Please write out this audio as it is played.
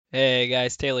Hey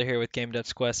guys, Taylor here with Game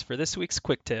Devs Quest for this week's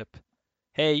quick tip.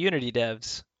 Hey Unity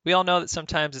devs, we all know that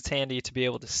sometimes it's handy to be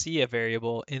able to see a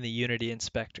variable in the Unity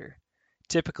inspector.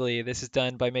 Typically, this is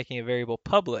done by making a variable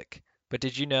public, but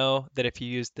did you know that if you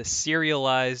use the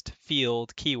serialized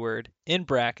field keyword in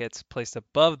brackets placed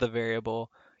above the variable,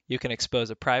 you can expose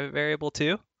a private variable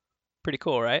too? Pretty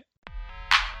cool, right?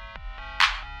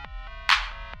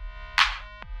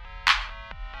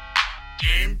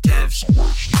 Game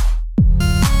Devs.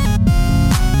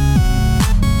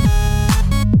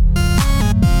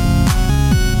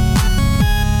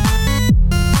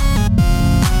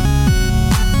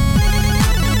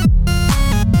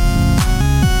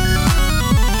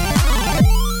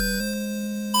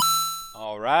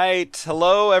 All right.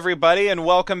 Hello, everybody, and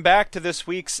welcome back to this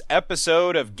week's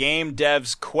episode of Game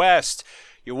Devs Quest,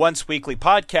 your once weekly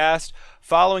podcast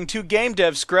following two game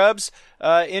dev scrubs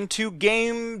into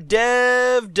game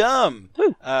dev dumb.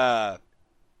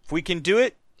 If we can do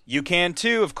it, you can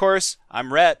too. Of course,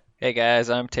 I'm Rhett. Hey guys,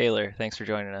 I'm Taylor. Thanks for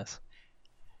joining us.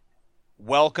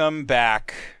 Welcome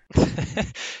back.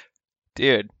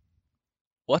 Dude,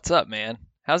 what's up, man?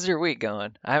 How's your week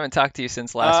going? I haven't talked to you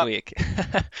since last week.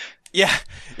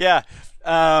 Yeah.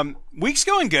 Week's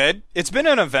going good. It's been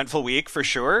an eventful week for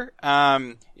sure.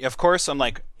 Of course, I'm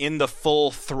like in the full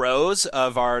throes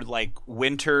of our like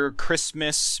winter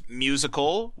Christmas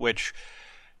musical, which,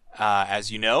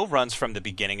 as you know, runs from the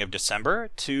beginning of December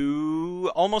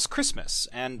to almost Christmas.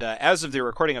 And as of the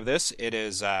recording of this, it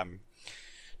is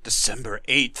December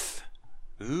 8th.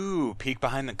 Ooh, peek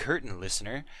behind the curtain,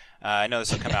 listener. I know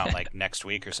this will come out like next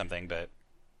week or something, but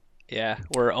Yeah,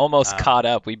 we're almost caught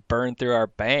up. We burned through our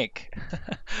bank.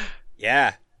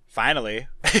 yeah, finally.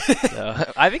 So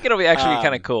I think it'll be actually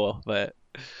kind of cool, but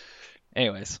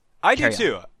anyways. I do carry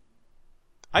too. on.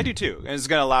 I do too. And it's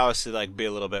going to allow us to like be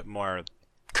a little bit more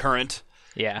current.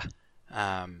 Yeah.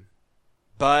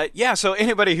 But yeah, so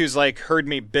anybody who's like heard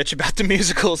me bitch about the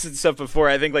musicals and stuff before,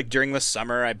 I think like during the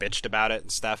summer I bitched about it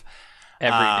and stuff.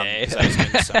 Every day. 'Cause I was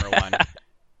doing the summer one.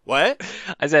 What?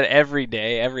 I said every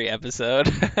day, every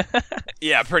episode.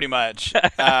 Yeah, pretty much.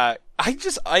 I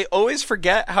always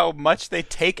forget how much they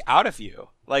take out of you.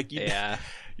 Like, Yeah.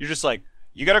 you're just like,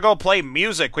 you gotta go play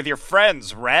music with your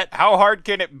friends, Rhett. How hard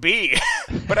can it be?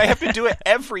 But I have to do it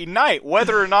every night,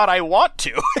 whether or not I want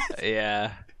to.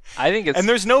 Yeah. I think it's And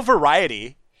there's no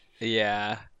variety.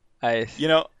 yeah. You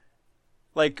know,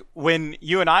 like when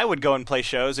you and I would go and play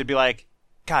shows, it'd be like,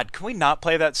 God, can we not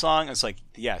play that song? It's like,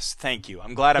 yes, thank you.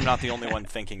 I'm glad I'm not the only one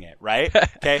thinking it, right?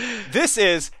 Okay. This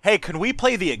is, hey, can we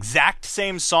play the exact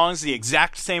same songs the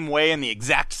exact same way in the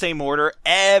exact same order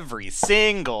every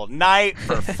single night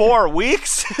for 4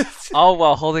 weeks? all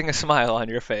while holding a smile on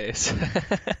your face.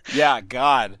 Yeah,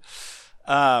 God.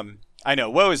 I know.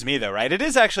 Woe is me, though, right? It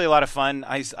is actually a lot of fun.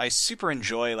 I super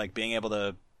enjoy like being able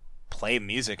to play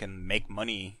music and make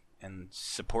money and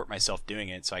support myself doing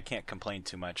it, so I can't complain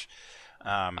too much.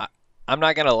 I'm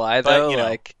not gonna lie But, though, you know.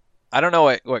 like I don't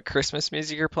know what Christmas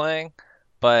music you're playing,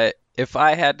 but if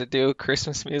I had to do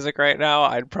Christmas music right now,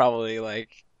 I'd probably like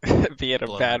be in a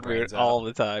Blow my bad brains mood out. all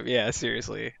the time. Yeah,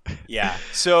 seriously. Yeah.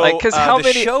 So, Like, 'cause how the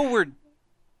many- show we're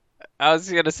I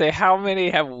was gonna say, how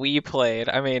many have we played?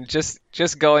 I mean, just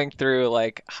going through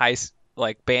like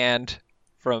like band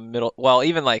from middle, well,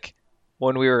 even like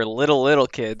when we were little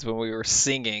kids when we were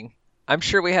singing. I'm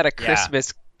sure we had a Yeah.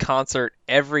 Christmas concert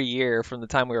every year from the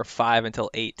time we were 5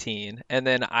 until 18, and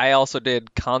then I also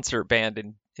did concert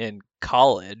band in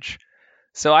college,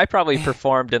 so I probably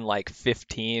performed in like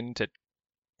 15 to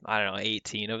I don't know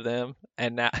 18 of them,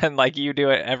 and now, and like you do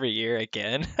it every year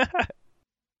again.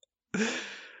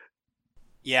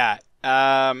 Yeah.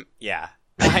 Yeah.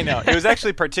 I know. It was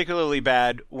actually particularly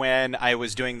bad when I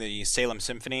was doing the Salem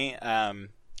Symphony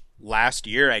last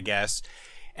year, I guess.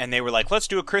 And they were like, let's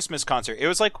do a Christmas concert. It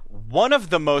was like one of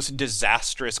the most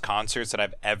disastrous concerts that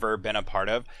I've ever been a part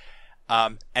of.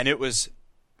 And it was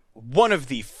one of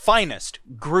the finest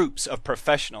groups of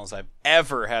professionals I've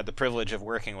ever had the privilege of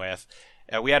working with.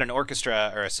 We had an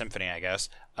orchestra, or a symphony, I guess,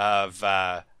 of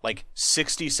like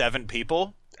 67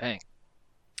 people. Dang.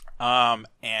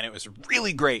 And it was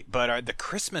really great, but the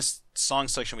Christmas song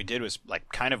selection we did was like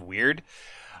kind of weird.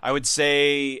 I would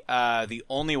say the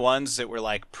only ones that were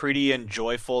like pretty and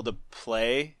joyful to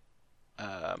play.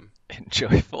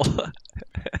 Enjoyable.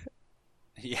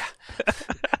 Yeah,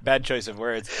 bad choice of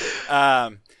words.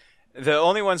 The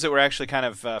only ones that were actually kind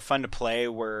of fun to play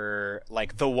were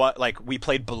like the one like we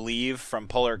played "Believe" from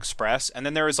Polar Express, and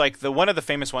then there was like the one of the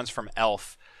famous ones from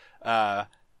Elf.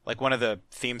 Like one of the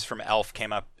themes from Elf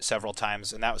came up several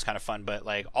times, and that was kind of fun. But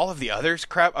like all of the others,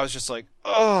 crap, I was just like,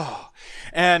 oh.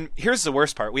 And here's the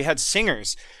worst part: we had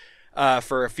singers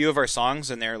for a few of our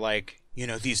songs, and they're like, you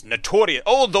know, these notorious,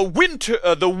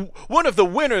 one of the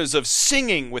winners of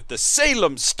Singing with the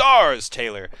Salem Stars,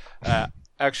 Taylor.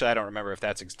 Actually, I don't remember if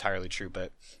that's entirely true,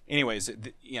 but anyways,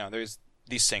 you know, there's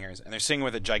these singers, and they're singing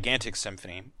with a gigantic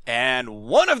symphony, and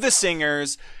one of the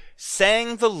singers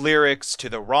sang the lyrics to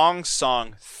the wrong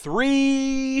song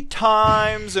 3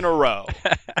 times in a row.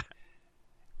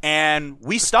 And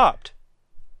we stopped.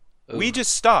 Ooh. We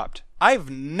just stopped. I've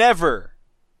never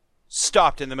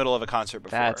stopped in the middle of a concert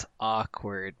before. That's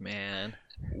awkward, man.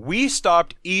 We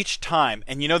stopped each time.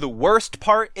 And you know the worst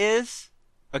part is?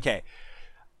 Okay,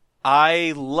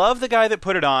 I love the guy that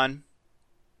put it on,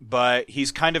 but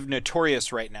he's kind of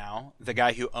notorious right now, the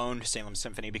guy who owned Salem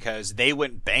Symphony, because they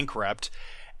went bankrupt,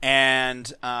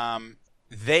 and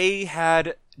they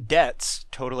had debts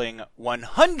totaling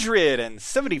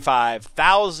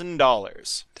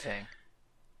 $175,000. Dang.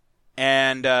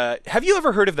 And have you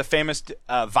ever heard of the famous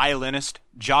violinist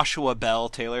Joshua Bell,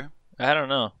 Taylor? I don't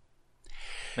know.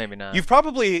 Maybe not. You've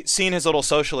probably seen his little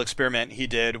social experiment he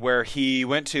did where he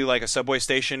went to like a subway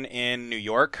station in New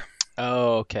York.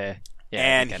 Oh, okay.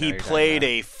 Yeah, and he played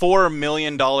a $4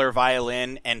 million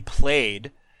violin and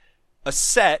played a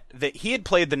set that he had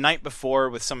played the night before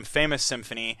with some famous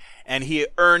symphony, and he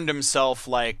earned himself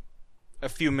like a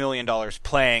few $1 million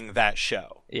playing that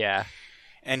show. Yeah.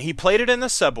 And he played it in the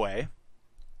subway,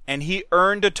 and he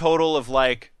earned a total of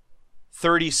like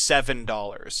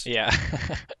 $37. Yeah.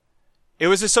 It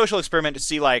was a social experiment to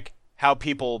see like how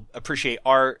people appreciate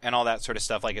art and all that sort of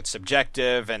stuff. Like it's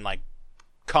subjective, and like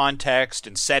context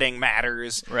and setting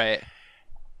matters. Right.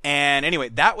 And anyway,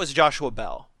 that was Joshua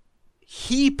Bell.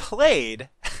 He played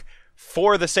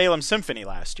for the Salem Symphony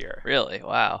last year. Really?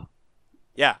 Wow.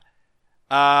 Yeah.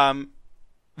 The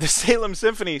Salem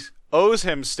Symphony owes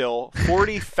him still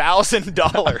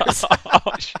 $40,000.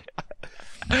 Oh, shit.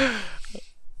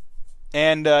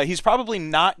 And he's probably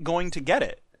not going to get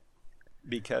it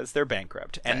because they're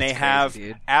bankrupt. And they have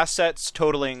assets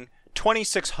totaling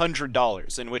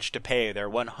 $2,600 in which to pay their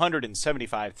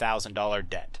 $175,000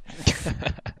 debt.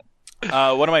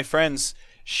 One of my friends,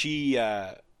 she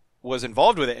was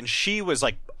involved with it, and she was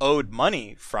like owed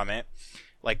money from it,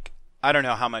 like I don't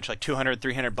know how much, like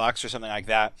 $200-$300 or something like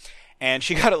that. And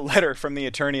she got a letter from the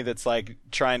attorney that's like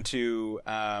trying to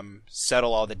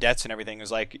settle all the debts and everything. It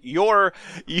was like your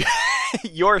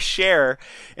share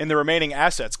in the remaining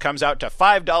assets comes out to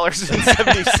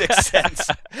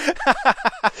 $5.76.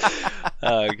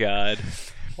 Oh God!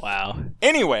 Wow.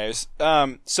 Anyways,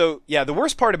 so yeah, the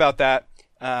worst part about that,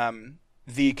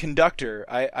 the conductor,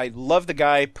 I love the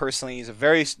guy personally. He's a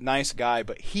very nice guy,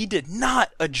 but he did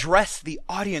not address the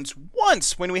audience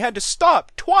once when we had to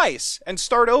stop twice and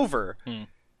start over.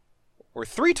 Or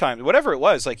 3 times, whatever it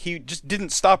was. Like, he just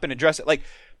didn't stop and address it. Like,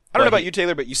 I don't know about you,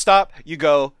 Taylor, but you stop, you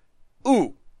go,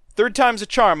 ooh, 3rd time's a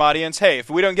charm, audience. Hey, if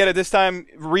we don't get it this time,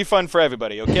 refund for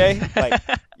everybody, okay? Like,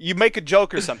 you make a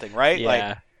joke or something, right? Yeah.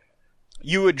 Like,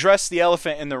 you address the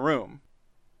elephant in the room.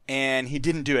 And he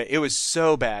didn't do it. It was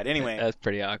so bad. Anyway. That's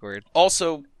pretty awkward.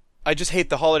 Also, I just hate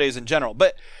the holidays in general.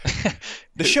 But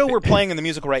the show we're playing in the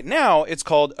musical right now, it's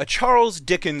called A Charles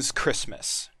Dickens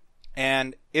Christmas.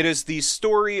 And it is the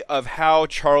story of how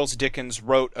Charles Dickens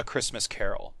wrote A Christmas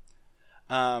Carol.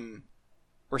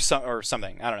 Or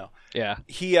something. I don't know. Yeah.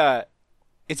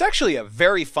 It's actually a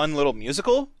very fun little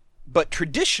musical, but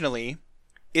traditionally,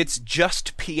 it's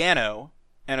just piano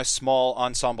and a small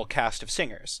ensemble cast of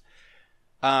singers.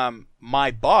 My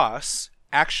boss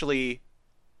actually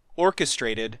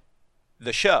orchestrated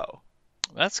the show.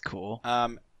 That's cool.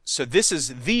 So this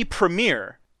is the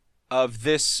premiere of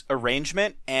this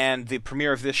arrangement and the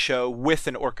premiere of this show with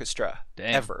an orchestra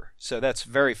ever. So that's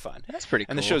very fun. That's pretty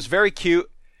cool. And the show's very cute.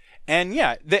 And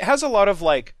yeah, it has a lot of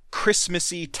like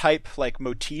Christmassy type like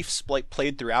motifs like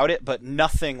played throughout it, but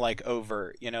nothing like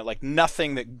overt, you know, like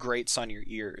nothing that grates on your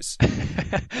ears.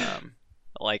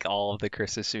 Like all of the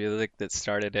Christmas music that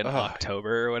started in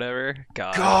October or whatever.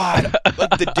 God,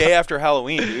 like the day after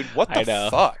Halloween, dude. What the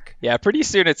fuck? Yeah, pretty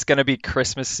soon it's gonna be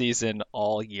Christmas season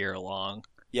all year long.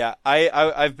 Yeah,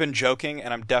 I've been joking,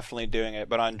 and I'm definitely doing it.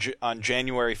 But on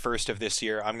January 1st of this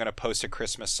year, I'm gonna post a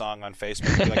Christmas song on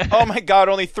Facebook. Be like, oh my God,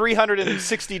 only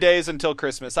 360 days until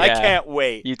Christmas. Yeah. I can't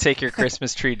wait. You take your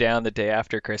Christmas tree down the day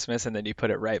after Christmas, and then you put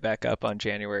it right back up on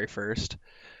January 1st.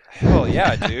 Hell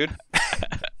yeah, dude.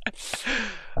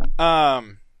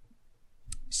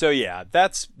 So yeah,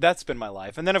 that's been my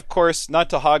life. And then of course, not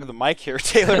to hog the mic here,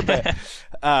 Taylor, but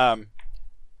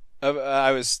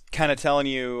I was kind of telling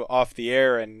you off the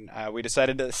air, and we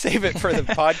decided to save it for the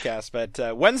podcast.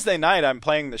 But Wednesday night, I'm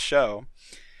playing the show,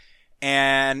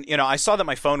 And, you know, I saw that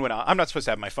my phone went off. I'm not supposed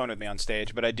to have my phone with me on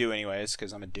stage, but I do anyways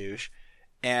because I'm a douche.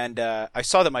 And I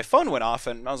saw that my phone went off,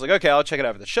 and I was like, okay, I'll check it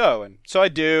out for the show. And so I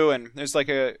do, and there's like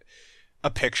a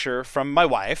picture from my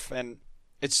wife, and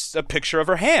it's a picture of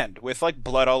her hand with like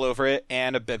blood all over it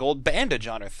and a big old bandage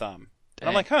on her thumb. And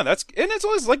I'm like, huh, and it's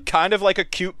always like kind of like a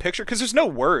cute picture because there's no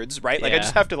words, right? Like I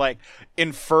just have to like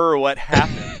infer what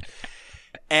happened.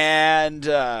 And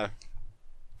I'm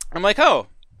like, oh,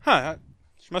 huh,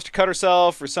 she must have cut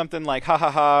herself or something, like, ha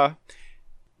ha ha.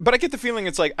 But I get the feeling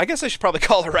it's like, I guess I should probably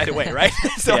call her right away, right?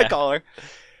 So I call her.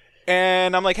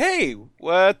 And I'm like, hey,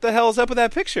 what the hell's up with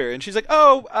that picture? And she's like,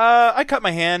 oh, I cut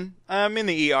my hand. I'm in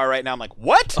the ER right now. I'm like,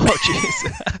 what? Oh,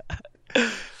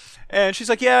 jeez. And she's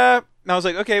like, yeah. And I was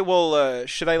like, okay, well,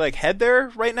 should I like head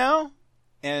there right now?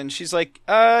 And she's like,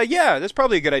 yeah, that's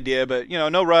probably a good idea, but you know,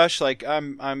 no rush. Like,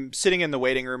 I'm sitting in the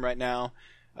waiting room right now.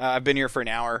 I've been here for an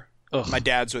hour. Ugh. My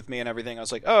dad's with me and everything. I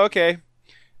was like, oh, okay.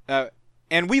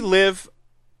 And we live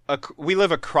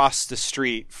across the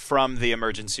street from the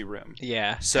emergency room.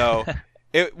 Yeah. So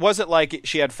it wasn't like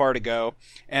she had far to go,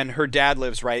 and her dad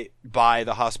lives right by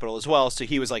the hospital as well, so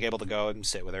he was like able to go and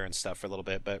sit with her and stuff for a little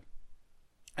bit. But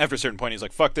after a certain point, he's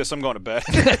like, fuck this, I'm going to bed.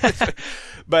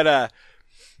 But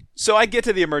so I get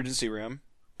to the emergency room,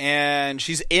 and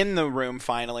she's in the room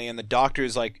finally, and the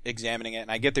doctor's like examining it,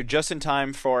 and I get there just in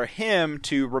time for him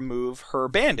to remove her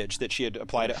bandage that she had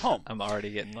applied at home. I'm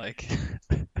already getting like...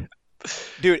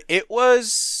 Dude, it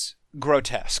was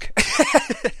grotesque.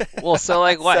 Well, so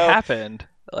like what happened?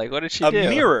 Like what did she do? A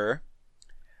mirror.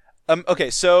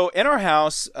 Okay, so in our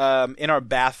house, in our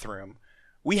bathroom,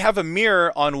 we have a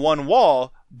mirror on one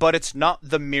wall, but it's not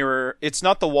the mirror. It's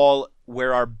not the wall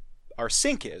where our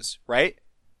sink is, right?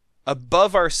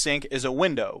 Above our sink is a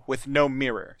window with no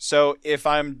mirror. So if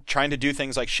I'm trying to do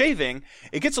things like shaving,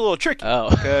 it gets a little tricky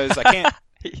because I can't,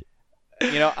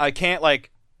 I can't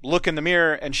like look in the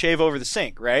mirror and shave over the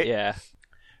sink, right? Yeah.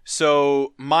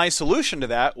 So my solution to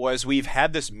that was we've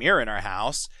had this mirror in our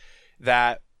house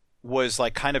that was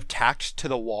like kind of tacked to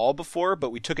the wall before,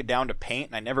 but we took it down to paint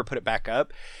and I never put it back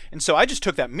up. And so I just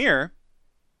took that mirror,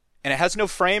 and it has no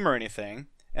frame or anything,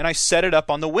 and I set it up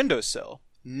on the windowsill.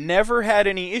 Never had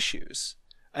any issues.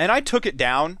 And I took it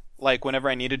down like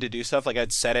whenever I needed to do stuff, like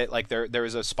I'd set it like there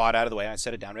was a spot out of the way and I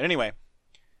set it down. But anyway,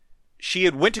 she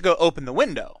had went to go open the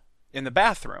window in the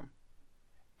bathroom,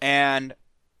 and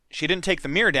she didn't take the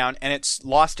mirror down, and it's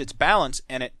lost its balance,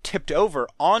 and it tipped over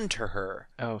onto her.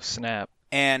 Oh, snap.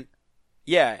 And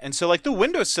yeah, and so like the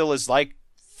windowsill is like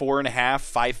 4.5,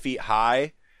 5 feet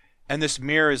high, and this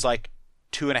mirror is like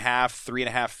 2.5,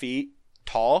 3.5 feet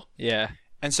tall. Yeah.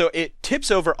 And so it tips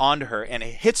over onto her, and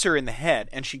it hits her in the head,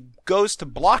 and she goes to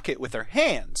block it with her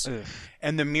hands. Ugh.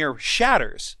 And the mirror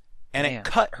shatters, and Man. it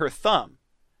cut her thumb.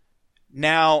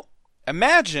 Now,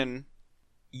 imagine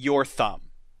your thumb.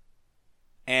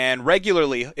 And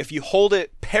regularly, if you hold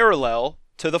it parallel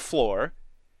to the floor,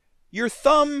 your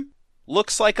thumb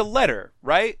looks like a letter,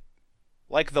 right?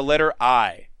 Like the letter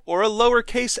I, or a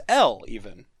lowercase l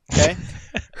even, okay?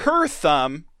 Her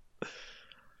thumb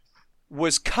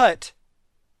was cut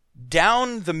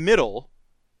down the middle,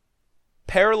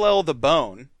 parallel the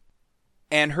bone,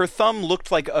 and her thumb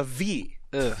looked like a V.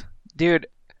 Ugh. Dude,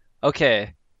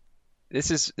 okay.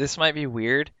 This might be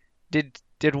weird.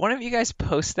 Did one of you guys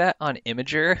post that on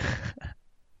Imager?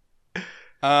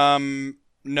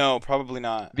 No, probably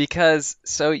not. Because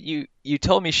so you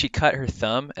told me she cut her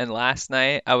thumb, and last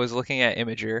night I was looking at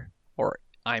Imager, or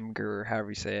Imgur, however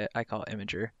you say it. I call it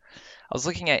Imager. I was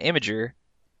looking at Imager,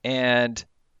 and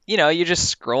you're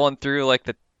just scrolling through like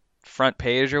the front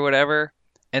page or whatever,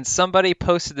 and somebody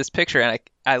posted this picture, and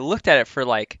I looked at it for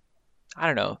like, I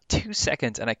don't know, 2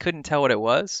 seconds, and I couldn't tell what it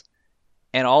was,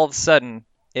 and all of a sudden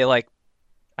it like,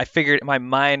 I figured, my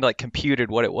mind like computed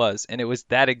what it was, and it was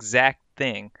that exact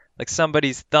thing. Like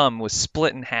somebody's thumb was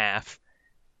split in half,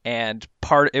 and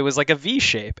it was like a V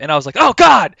shape, and I was like, oh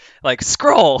God, like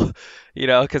scroll,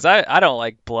 because I don't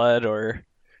like blood, or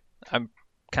I'm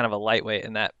kind of a lightweight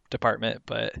in that department,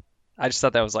 but I just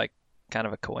thought that was like kind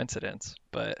of a coincidence.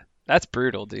 But that's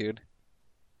brutal, dude.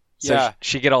 So Yeah.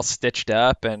 she get all stitched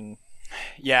up, and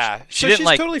Yeah. She So didn't, she's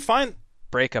like- totally fine.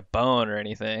 break a bone or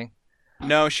anything.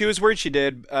 No, she was worried she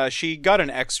did. She got an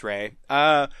x-ray.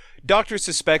 Doctor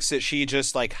suspects that she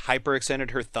just like hyperextended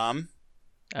her thumb.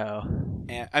 Oh.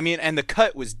 And the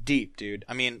cut was deep, dude.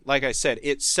 I mean, like I said,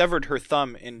 it severed her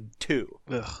thumb in two.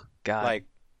 Ugh, God. Like,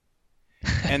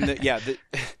 and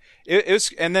it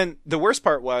was, and then the worst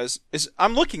part is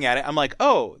I'm looking at it, I'm like,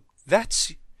 oh,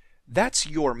 that's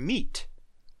your meat.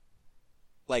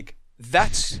 Like,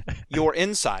 that's your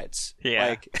insides. Yeah.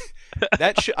 Like,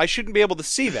 I shouldn't be able to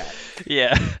see that.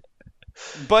 Yeah.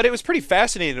 But it was pretty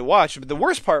fascinating to watch. But the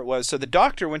worst part was, so the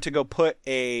doctor went to go put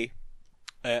because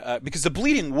the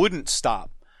bleeding wouldn't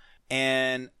stop.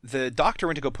 And the doctor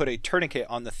went to go put a tourniquet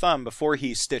on the thumb before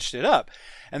he stitched it up.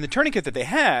 And the tourniquet that they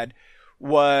had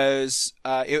was,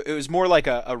 it was more like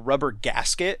a rubber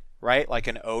gasket, right? Like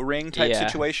an O-ring type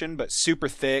situation, but super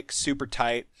thick, super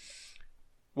tight.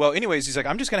 Well, anyways, he's like,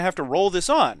 I'm just going to have to roll this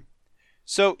on.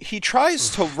 So he tries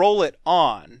to roll it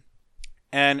on.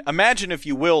 And imagine, if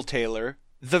you will, Taylor,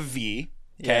 the V,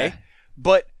 okay? Yeah.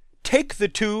 But take the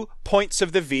 2 points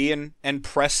of the V and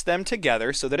press them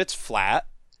together so that it's flat.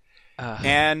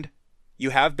 And you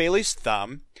have Bailey's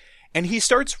thumb. And he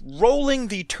starts rolling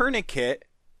the tourniquet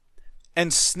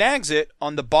and snags it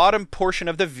on the bottom portion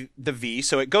of the V.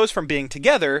 So it goes from being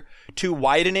together to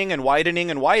widening and widening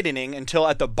and widening until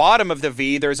at the bottom of the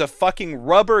V, there's a fucking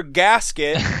rubber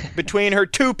gasket between her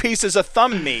 2 pieces of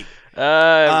thumb meat.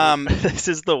 This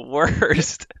is the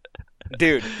worst.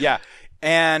 Dude, yeah.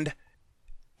 And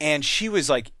she was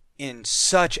like in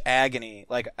such agony.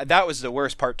 Like, that was the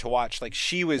worst part to watch. Like,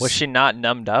 she was... Was she not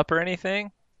numbed up or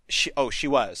anything? She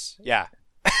was. Yeah.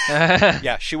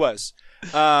 Yeah, she was.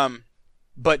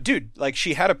 But dude, like,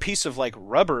 she had a piece of like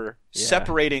rubber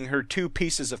separating her 2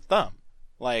 pieces of thumb.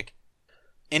 Like,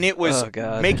 and it was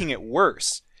making it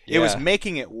worse. It was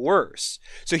making it worse.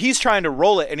 So he's trying to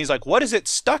roll it and he's like, what is it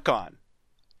stuck on?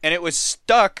 And it was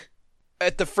stuck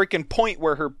at the freaking point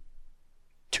where her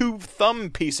 2 thumb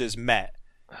pieces met.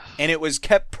 And it was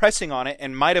kept pressing on it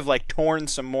and might have like torn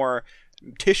some more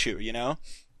tissue, you know?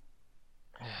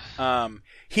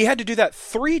 He had to do that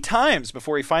 3 times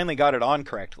before he finally got it on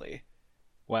correctly.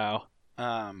 Wow.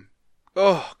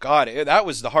 Oh God, that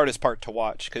was the hardest part to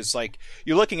watch, because like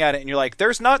you're looking at it and you're like,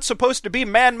 there's not supposed to be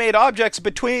man-made objects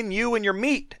between you and your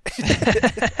meat.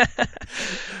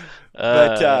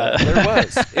 But there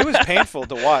was. It was painful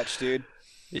to watch, dude.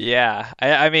 Yeah,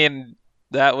 I mean,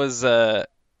 that was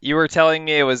you were telling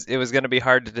me it was going to be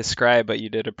hard to describe, but you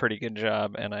did a pretty good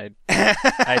job, and I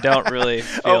don't really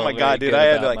feel oh my God, dude, I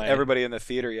had like my... everybody in the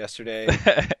theater yesterday.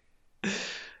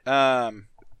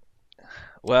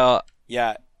 Well,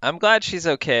 yeah, I'm glad she's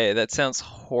okay. That sounds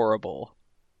horrible.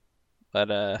 But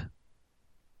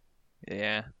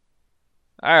yeah.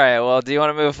 All right, well, do you want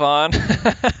to move on?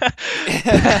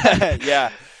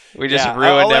 Yeah. We just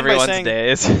ruined everyone's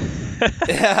days.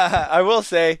 I will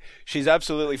say she's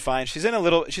absolutely fine. She's in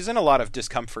a lot of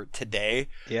discomfort today.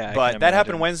 Yeah. But that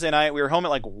happened Wednesday night. We were home at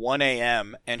like 1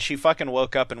 a.m. and she fucking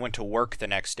woke up and went to work the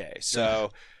next day.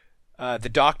 So the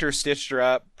doctor stitched her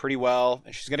up pretty well,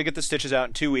 and she's going to get the stitches out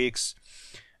in 2 weeks.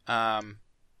 I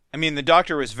mean, the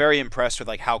doctor was very impressed with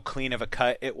like how clean of a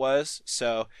cut it was.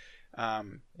 So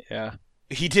yeah.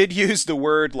 He did use the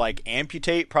word like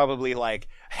amputate probably like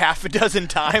half a dozen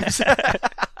times.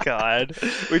 God.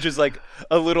 Which is like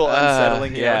a little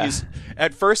unsettling. You yeah. know,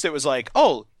 at first it was like,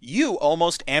 oh, you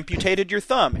almost amputated your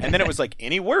thumb. And then it was like,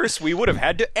 any worse, we would have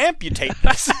had to amputate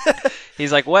this.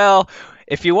 He's like, well,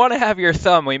 if you want to have your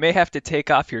thumb, we may have to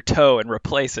take off your toe and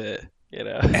replace it, you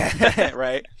know.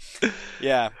 Right.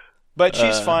 Yeah. But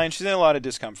she's fine. She's in a lot of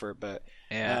discomfort. But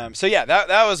yeah. So yeah,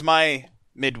 that was my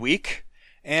midweek.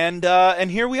 And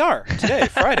here we are today,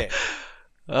 Friday.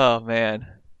 Oh man.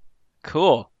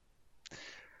 Cool.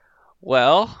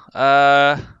 Well,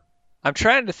 I'm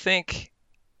trying to think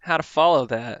how to follow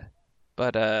that,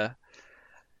 but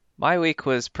my week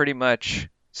was pretty much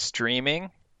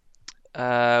streaming,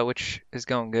 which is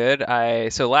going good.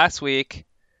 So last week,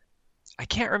 I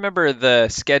can't remember the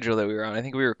schedule that we were on. I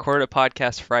think we recorded a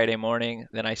podcast Friday morning,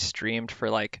 then I streamed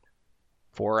for like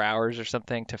 4 hours or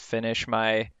something to finish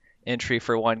my entry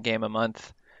for one game a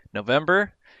month,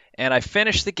 November, and I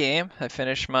finished the game. I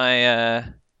finished my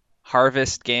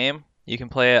Harvest game. You can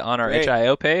play it on our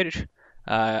HIO page.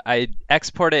 I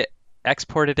exported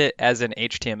it as an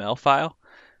HTML file,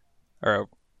 or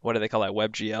what do they call that,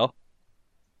 WebGL,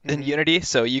 in Unity.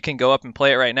 So you can go up and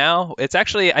play it right now. It's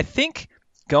actually, I think,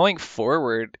 going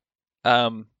forward,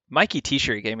 Mikey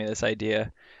T-shirt gave me this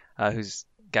idea, who's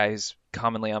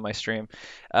commonly on my stream.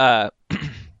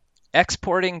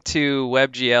 Exporting to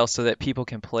WebGL so that people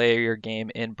can play your game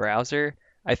in browser,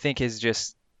 I think is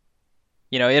just,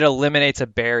 it eliminates a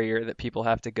barrier that people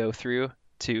have to go through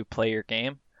to play your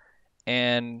game.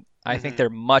 And I think they're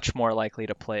much more likely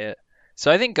to play it.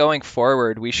 So I think going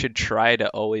forward, we should try to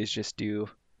always just do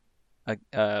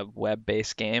a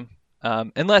web-based game.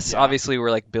 Unless obviously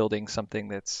we're like building something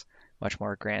that's much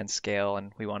more grand scale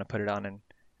and we want to put it on an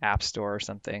app store or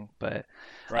something. But,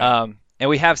 and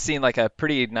we have seen like a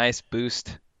pretty nice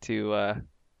boost to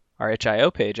our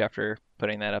HIO page after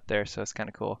putting that up there, so it's kind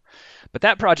of cool. But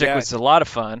that project was a lot of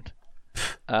fun.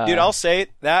 Dude, I'll say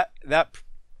that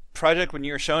project, when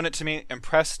you were showing it to me,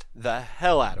 impressed the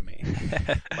hell out of me.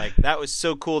 Like, that was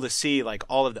so cool to see, like,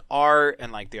 all of the art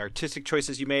and, like, the artistic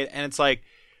choices you made. And it's like,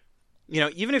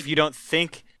 even if you don't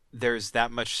think there's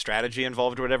that much strategy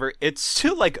involved or whatever, it's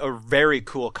still, like, a very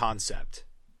cool concept.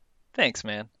 Thanks,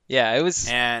 man. Yeah, it was.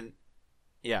 And,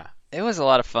 yeah. It was a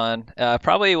lot of fun.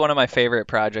 Probably one of my favorite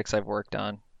projects I've worked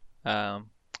on.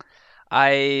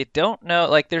 I don't know,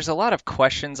 like, there's a lot of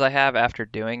questions I have after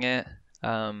doing it.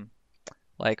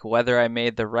 Like whether I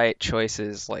made the right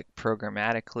choices, like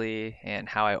programmatically, and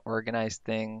how I organized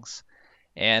things.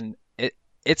 And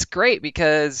it's great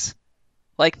because,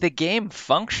 like, the game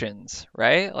functions,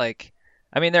 right? Like,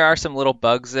 I mean, there are some little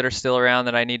bugs that are still around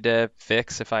that I need to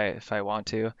fix if I want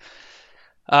to.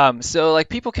 So like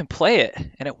people can play it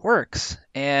and it works.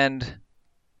 And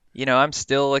I'm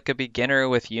still like a beginner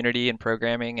with Unity and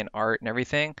programming and art and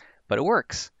everything, but it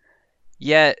works.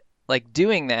 Yet, like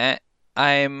doing that,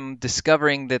 I'm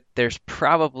discovering that there's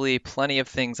probably plenty of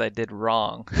things I did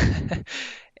wrong.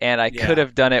 And I could Yeah.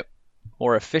 have done it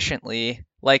more efficiently.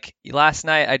 Like last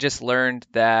night, I just learned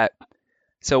that.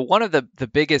 So one of the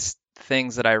biggest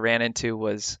things that I ran into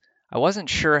was I wasn't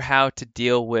sure how to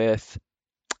deal with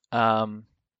um,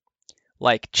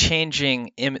 like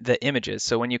changing the images.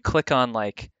 So when you click on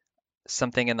like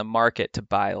something in the market to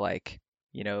buy, like,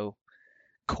 you know,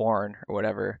 corn or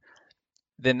whatever,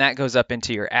 then that goes up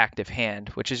into your active hand,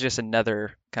 which is just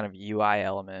another kind of UI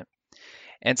element.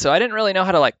 And so I didn't really know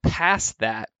how to like pass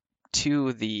that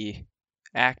to the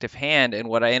active hand. And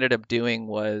what I ended up doing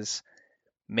was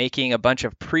making a bunch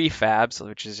of prefabs,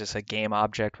 which is just a game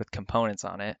object with components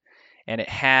on it. And it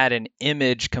had an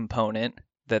image component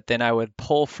that then I would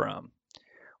pull from.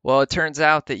 Well, it turns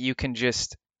out that you can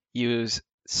just use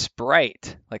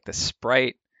sprite, like the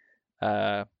sprite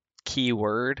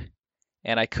keyword.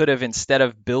 And I could have, instead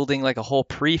of building like a whole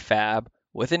prefab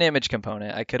with an image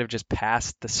component, I could have just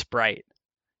passed the sprite,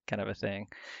 kind of a thing.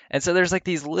 And so there's like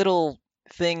these little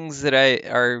things that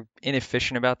are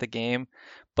inefficient about the game,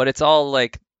 but it's all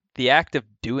like the act of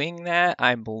doing that,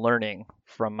 I'm learning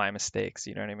from my mistakes.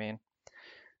 You know what I mean?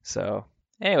 So,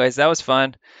 anyways, that was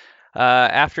fun.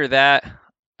 After that,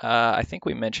 I think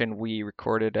we mentioned we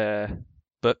recorded a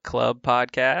book club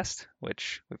podcast,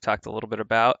 which we've talked a little bit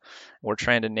about. We're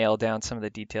trying to nail down some of the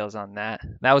details on that.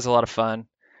 That was a lot of fun.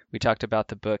 We talked about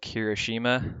the book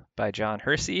Hiroshima by John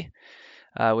Hersey,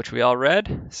 which we all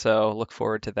read. So look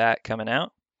forward to that coming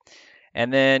out.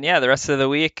 And then, yeah, the rest of the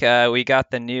week, we got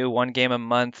the new one game a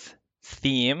month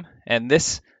theme. And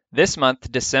this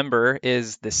month, December,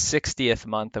 is the 60th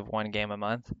month of one game a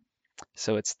month.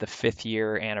 So it's the 5th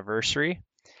year anniversary.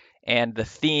 And the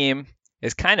theme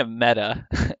is kind of meta.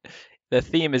 The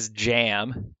theme is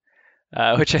jam,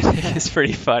 which I think is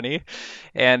pretty funny.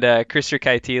 And Krister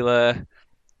Kaitila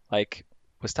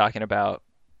was talking about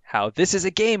how this is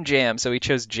a game jam, so he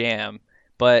chose jam.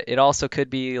 But it also could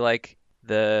be like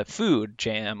the food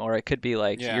jam, or it could be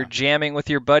like you're jamming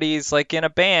with your buddies like in a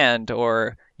band,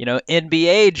 or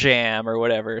NBA jam or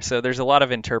whatever. So there's a lot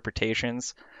of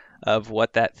interpretations of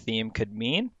what that theme could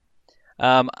mean.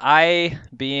 I,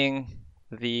 being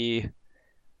the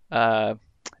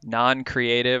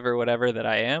non-creative or whatever that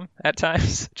I am at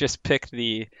times, just picked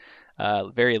the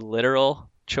very literal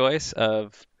choice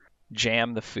of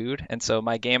jam the food. And so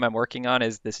my game I'm working on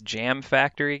is this Jam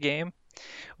Factory game,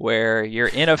 where you're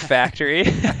in a factory.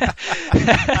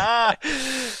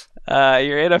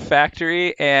 You're in a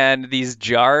factory, and these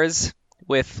jars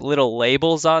with little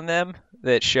labels on them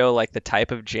that show like the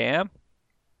type of jam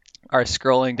are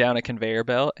scrolling down a conveyor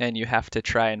belt, and you have to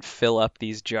try and fill up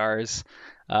these jars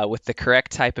with the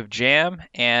correct type of jam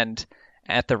and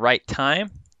at the right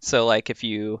time. So like if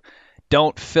you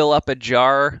don't fill up a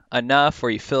jar enough, or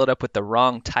you fill it up with the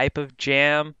wrong type of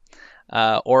jam,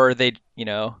 or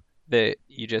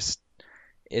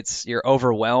you're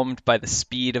overwhelmed by the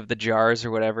speed of the jars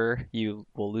or whatever, you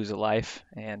will lose a life,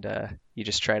 and you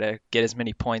just try to get as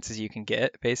many points as you can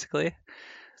get, basically.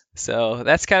 So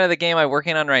that's kind of the game I'm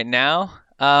working on right now.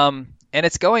 And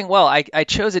it's going well. I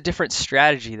chose a different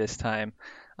strategy this time.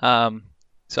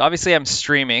 So obviously I'm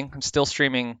streaming. I'm still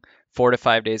streaming 4 to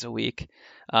 5 days a week.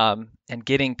 And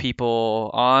getting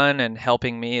people on and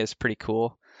helping me is pretty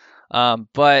cool.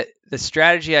 But the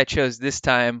strategy I chose this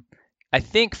time, I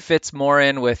think, fits more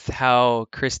in with how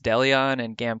Chris Delion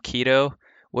and Gam Keto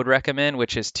would recommend,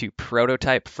 which is to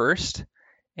prototype first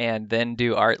and then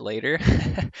do art later.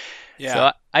 Yeah.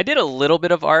 So I did a little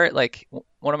bit of art. Like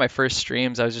one of my first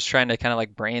streams, I was just trying to kind of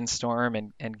like brainstorm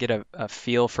and get a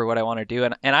feel for what I want to do.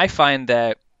 And I find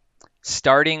that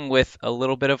starting with a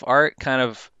little bit of art kind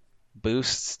of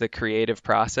boosts the creative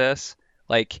process.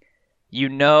 Like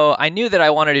I knew that I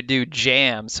wanted to do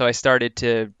jam, so I started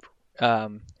to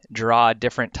draw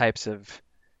different types of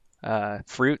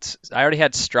fruits. I already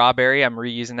had strawberry. I'm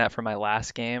reusing that for my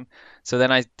last game. So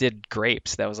then I did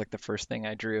grapes. That was like the first thing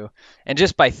I drew. And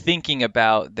just by thinking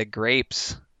about the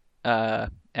grapes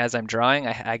as I'm drawing,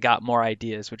 I got more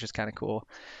ideas, which is kind of cool.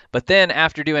 But then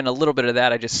after doing a little bit of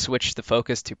that, I just switched the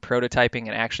focus to prototyping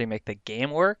and actually make the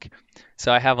game work.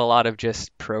 So I have a lot of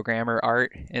just programmer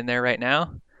art in there right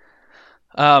now.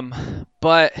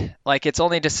 But like it's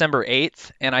only December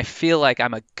 8th, and I feel like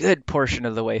I'm a good portion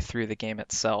of the way through the game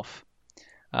itself,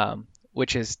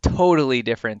 which is totally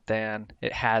different than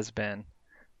it has been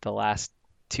the last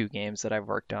two games that I've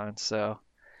worked on. So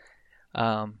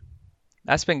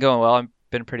that's been going well. I've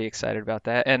been pretty excited about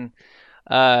that, and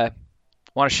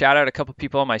want to shout out a couple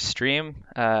people on my stream.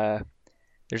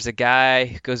 There's a guy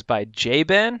who goes by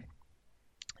Jben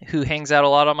who hangs out a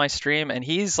lot on my stream, and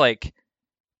he's like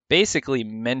basically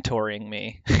mentoring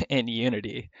me in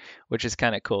Unity, which is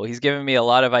kind of cool. He's given me a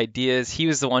lot of ideas. He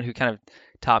was the one who kind of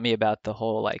taught me about the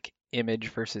whole like image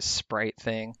versus sprite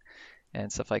thing and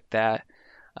stuff like that.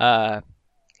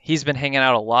 He's been hanging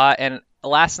out a lot, and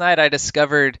last night I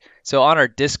discovered, so on our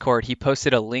Discord, he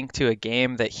posted a link to a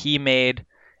game that he made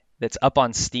that's up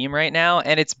on Steam right now,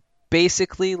 and it's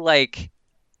basically like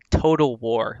Total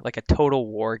War, like a Total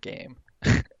War game.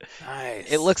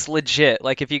 Nice. It looks legit.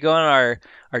 Like if you go on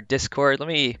our Discord,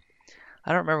 I don't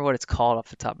remember what it's called off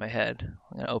the top of my head.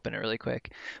 I'm gonna open it really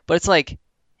quick. But it's like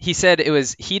he said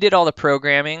he did all the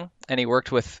programming and he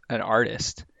worked with an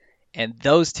artist. And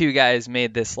those two guys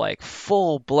made this like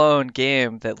full blown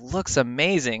game that looks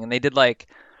amazing. And they did like,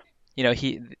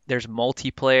 there's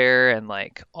multiplayer and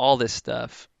like all this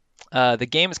stuff. The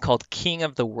game is called King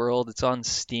of the World. It's on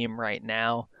Steam right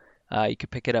now. You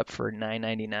could pick it up for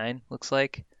 $9.99, looks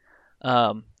like.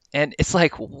 And it's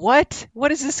like, what?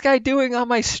 What is this guy doing on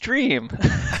my stream?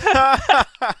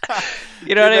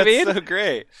 You know what I mean? That's so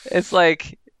great. It's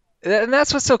like, and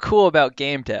that's what's so cool about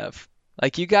game dev.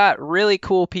 Like, you got really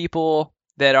cool people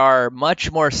that are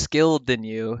much more skilled than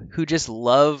you who just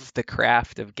love the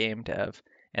craft of game dev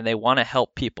and they want to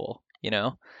help people,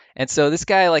 And so this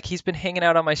guy, like, he's been hanging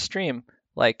out on my stream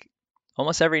like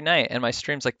almost every night, and my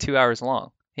stream's like 2 hours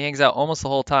long. He hangs out almost the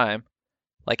whole time,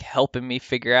 like helping me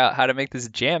figure out how to make this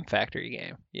Jam Factory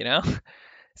game,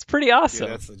 It's pretty awesome.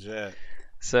 Dude, that's legit.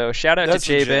 So shout out to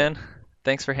Jben.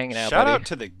 Thanks for hanging out, Shout buddy. out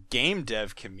to the game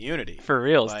dev community. For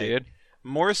reals, like, dude.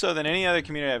 More so than any other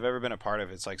community I've ever been a part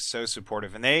of. It's like so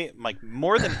supportive, and they like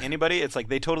more than anybody. It's like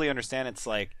they totally understand. It's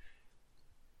like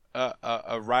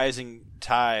a rising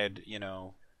tide,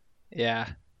 Yeah.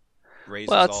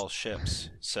 Raises all ships.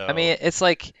 So I mean, it's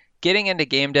like getting into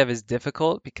game dev is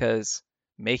difficult because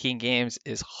making games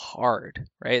is hard,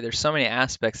 right? There's so many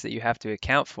aspects that you have to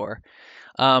account for.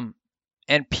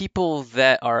 And people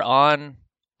that are on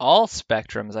all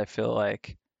spectrums, I feel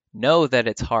like, know that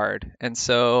it's hard.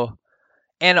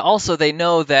 And also they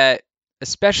know that,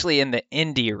 especially in the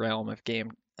indie realm of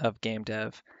game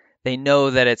dev, they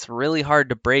know that it's really hard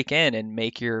to break in and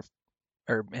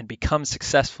and become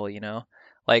successful,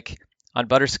 Like on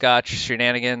Butterscotch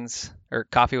Shenanigans or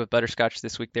Coffee with Butterscotch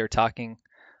this week, they were talking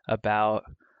about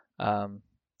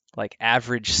like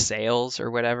average sales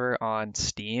or whatever on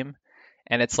Steam.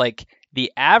 And it's like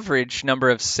the average number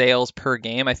of sales per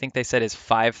game, I think they said, is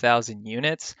 5,000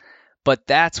 units. But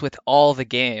that's with all the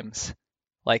games.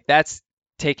 Like that's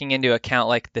taking into account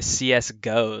like the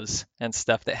CSGOs and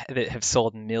stuff that have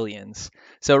sold millions.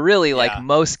 So really, like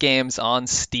most games on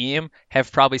Steam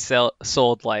have probably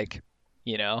sold like,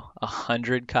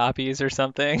 100 copies or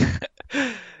something.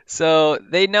 So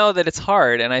they know that it's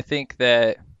hard, and I think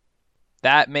that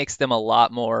makes them a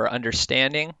lot more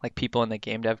understanding, like people in the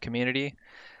game dev community.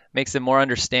 Makes them more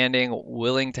understanding,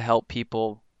 willing to help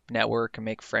people network and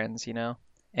make friends, And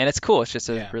it's cool. It's just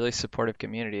a really supportive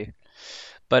community.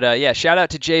 But shout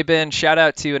out to Jben. Shout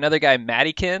out to another guy,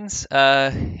 Mattykins.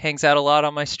 Hangs out a lot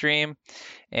on my stream.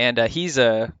 And he's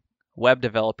a web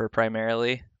developer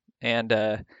primarily.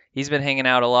 And he's been hanging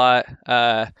out a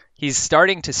lot. He's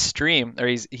starting to stream,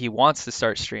 or he wants to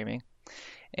start streaming.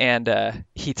 And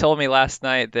he told me last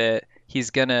night that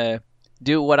he's going to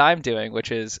do what I'm doing,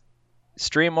 which is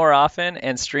stream more often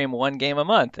and stream one game a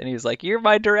month. And he's like, you're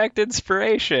my direct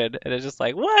inspiration. And it's just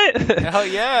like, what? Hell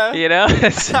yeah.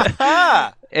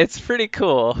 It's pretty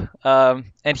cool.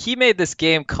 And he made this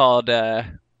game called,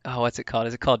 what's it called?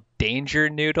 Is it called Danger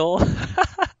Noodle?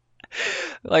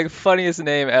 Like funniest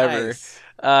name ever. Nice.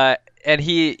 And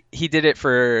he did it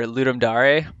for Ludum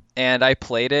Dare, and I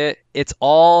played it. It's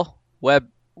all web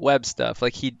stuff.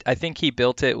 Like I think he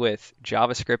built it with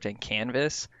JavaScript and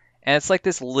Canvas, and it's like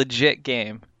this legit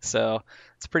game. So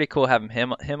it's pretty cool having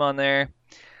him on there.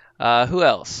 Who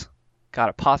else?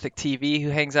 Got Apothic TV who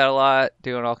hangs out a lot,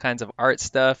 doing all kinds of art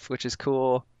stuff, which is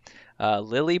cool.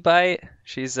 Lilybite,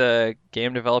 she's a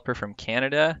game developer from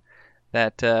Canada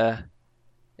that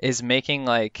is making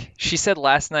like she said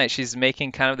last night she's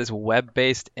making kind of this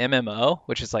web-based MMO,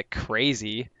 which is like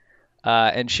crazy.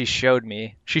 And she showed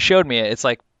me it. It's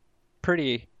like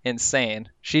pretty insane.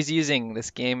 She's using this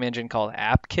game engine called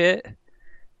AppKit,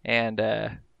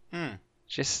 and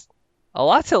just a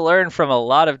lot to learn from a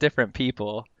lot of different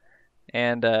people.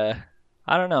 And I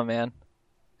don't know, man.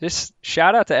 Just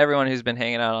shout out to everyone who's been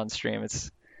hanging out on stream.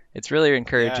 It's really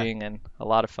encouraging and a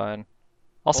lot of fun.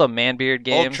 Also, Manbeard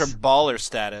Games. Ultra baller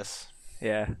status.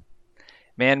 Yeah.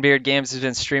 Manbeard Games has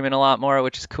been streaming a lot more,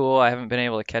 which is cool. I haven't been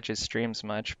able to catch his streams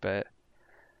much, but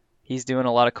he's doing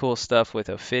a lot of cool stuff with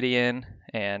Ophidian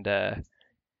and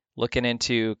looking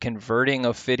into converting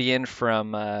Ophidian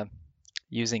from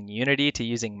using Unity to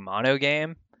using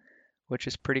Monogame, which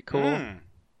is pretty cool.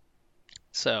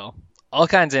 So, all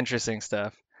kinds of interesting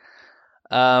stuff.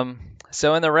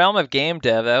 So in the realm of game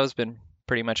dev, that has been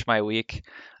pretty much my week.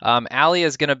 Allie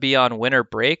is going to be on winter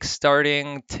break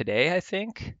starting today, I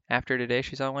think. After today,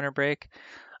 she's on winter break.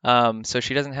 So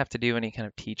she doesn't have to do any kind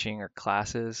of teaching or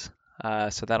classes.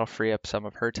 So that'll free up some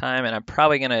of her time. And I'm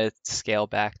probably going to scale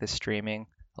back the streaming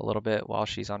a little bit while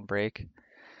she's on break.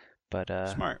 But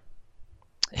smart.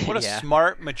 What a yeah.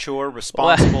 smart, mature,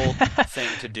 responsible thing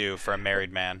to do for a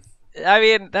married man. I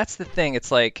mean, that's the thing.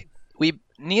 It's like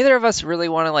neither of us really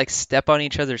want to like step on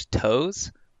each other's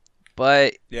toes,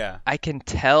 but yeah, I can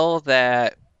tell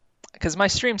that because my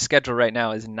stream schedule right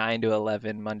now is 9 to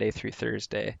 11 Monday through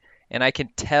Thursday, and I can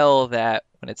tell that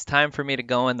when it's time for me to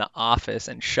go in the office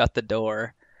and shut the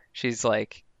door, she's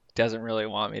like doesn't really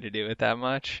want me to do it that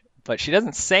much, but she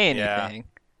doesn't say anything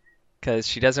because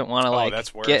she doesn't want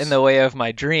to get in the way of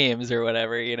my dreams or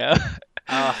whatever, you know.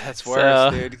 Oh, that's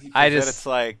worse, dude.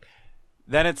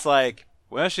 Then it's like,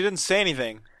 well, she didn't say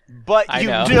anything, but you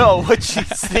know what she's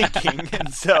thinking,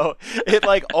 and so it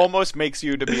like almost makes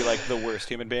you to be like the worst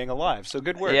human being alive. So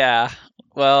good work. Yeah.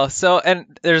 Well,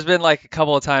 and there's been like a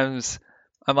couple of times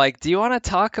I'm like, do you want to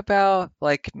talk about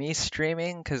like me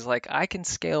streaming? Because like I can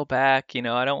scale back, you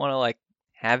know, I don't want to like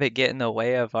have it get in the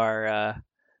way of our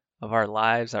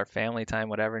lives, our family time,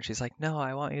 whatever. And she's like, no,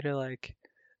 I want you to like,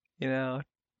 you know,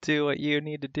 do what you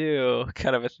need to do,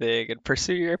 kind of a thing, and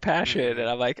pursue your passion. And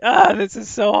I'm like, this is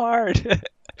so hard.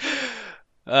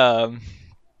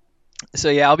 So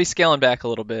yeah, I'll be scaling back a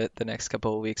little bit the next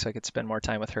couple of weeks so I could spend more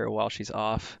time with her while she's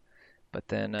off. But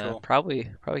then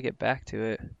probably get back to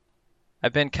it.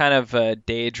 I've been kind of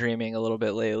daydreaming a little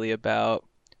bit lately about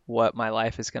what my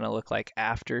life is going to look like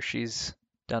after she's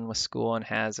done with school and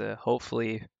has a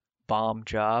hopefully bomb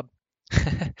job.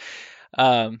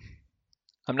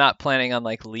 I'm not planning on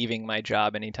like leaving my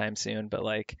job anytime soon, but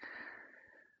like,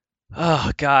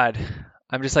 oh God,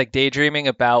 I'm just like daydreaming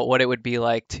about what it would be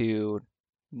like to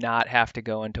not have to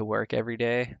go into work every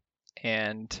day.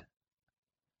 And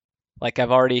like,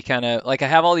 I've already kind of like, I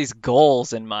have all these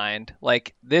goals in mind.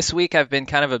 Like this week, I've been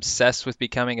kind of obsessed with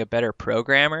becoming a better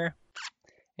programmer.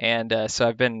 And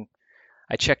so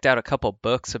I checked out a couple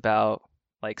books about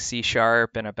like C#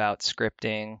 and about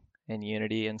scripting in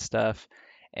Unity and stuff.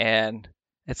 And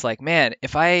it's like, man,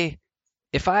 if I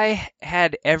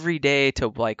had every day to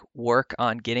like work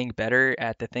on getting better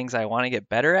at the things I want to get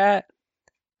better at,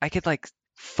 I could like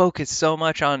focus so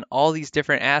much on all these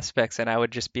different aspects and I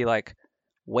would just be like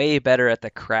way better at the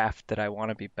craft that I want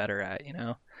to be better at, you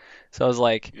know? So I was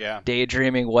like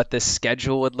daydreaming what this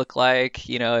schedule would look like,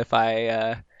 you know, if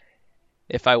I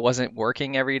wasn't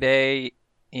working every day.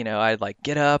 You know, I'd like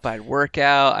get up, I'd work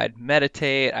out, I'd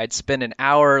meditate, I'd spend an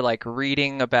hour like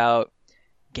reading about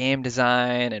game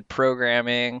design and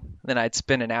programming. Then I'd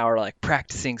spend an hour like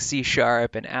practicing C#,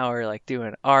 an hour like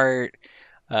doing art.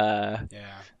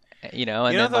 You know,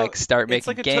 and then like start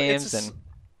making games.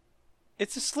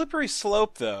 It's a slippery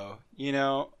slope, though. You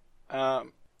know,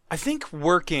 I think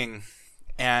working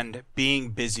and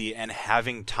being busy and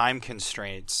having time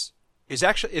constraints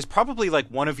is probably like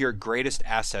one of your greatest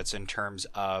assets in terms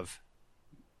of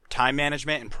time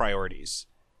management and priorities.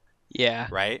 Yeah.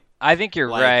 Right? I think you're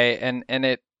right.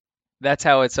 And that's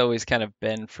how it's always kind of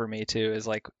been for me too, is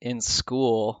like in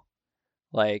school,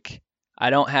 like I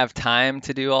don't have time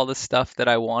to do all the stuff that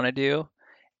I want to do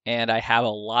and I have a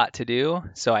lot to do.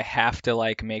 So I have to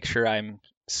like make sure I'm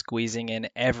squeezing in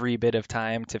every bit of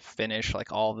time to finish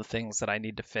like all the things that I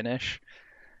need to finish.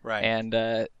 Right.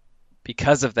 And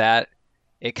because of that,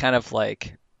 it kind of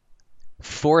like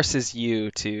forces you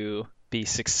to be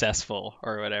successful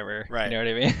or whatever. Right. You know what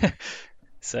I mean?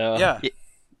 So Yeah.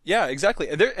 Yeah, exactly.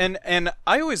 And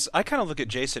I kind of look at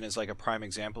Jason as like a prime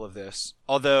example of this.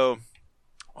 Although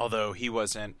he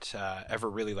wasn't ever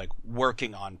really like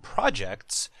working on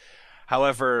projects.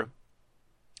 However,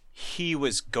 he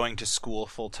was going to school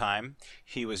full time.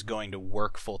 He was going to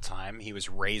work full time. He was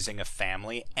raising a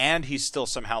family, and he still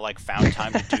somehow like found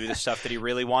time to do the stuff that he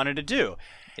really wanted to do.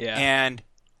 yeah,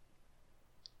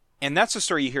 And that's a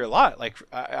story you hear a lot. Like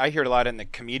I hear it a lot in the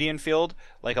comedian field.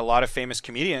 Like a lot of famous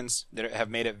comedians that have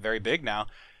made it very big now.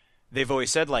 They've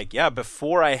always said like, yeah,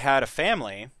 before I had a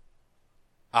family,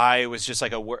 I was just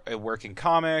like a working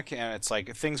comic, and it's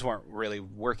like things weren't really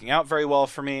working out very well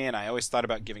for me, and I always thought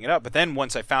about giving it up. But then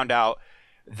once I found out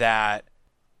that,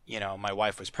 my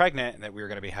wife was pregnant and that we were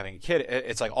going to be having a kid,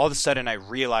 it's like all of a sudden I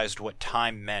realized what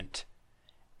time meant,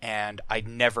 and I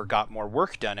never got more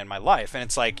work done in my life. And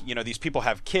it's like, these people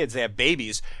have kids, they have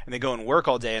babies, and they go and work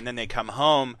all day, and then they come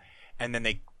home, and then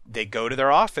they go to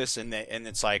their office, and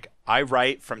it's like, I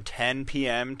write from 10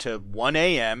 p.m. to 1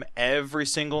 a.m. every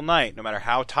single night, no matter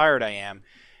how tired I am.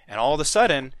 And all of a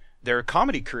sudden, their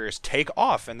comedy careers take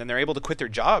off, and then they're able to quit their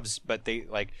jobs. But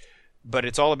but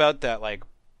it's all about that like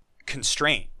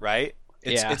constraint, right?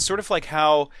 yeah, It's sort of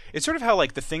how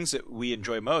like the things that we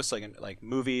enjoy most, like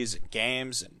movies and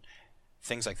games and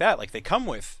things like that, like they come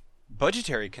with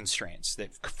budgetary constraints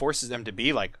that forces them to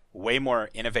be like way more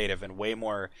innovative and way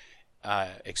more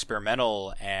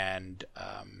experimental and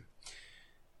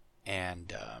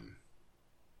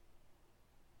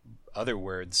other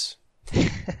words.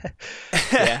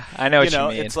 yeah. I know what you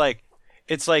mean.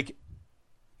 It's like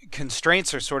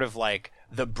constraints are sort of like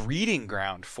the breeding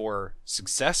ground for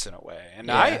success in a way. And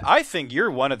Yeah. I think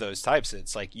you're one of those types.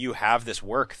 It's like you have this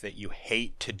work that you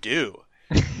hate to do,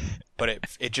 but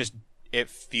it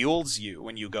fuels you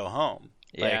when you go home.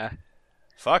 Yeah. Like,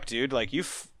 fuck, dude. Like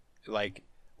like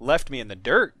left me in the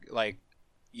dirt. Like,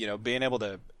 being able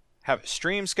to have a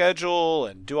stream schedule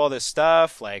and do all this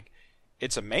stuff. Like,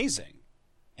 it's amazing.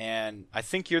 And I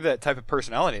think you're that type of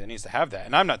personality that needs to have that.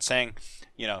 And I'm not saying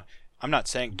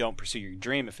don't pursue your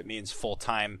dream if it means full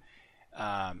time,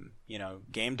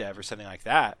 game dev or something like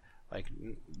that. Like,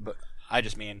 but I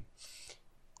just mean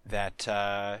that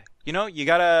you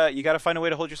gotta find a way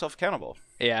to hold yourself accountable.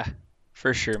 Yeah.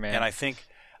 For sure, man. And I think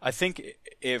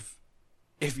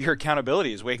if your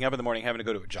accountability is waking up in the morning having to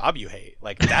go to a job you hate,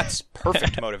 like that's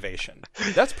perfect motivation.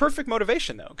 That's perfect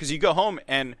motivation though, because you go home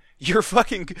and your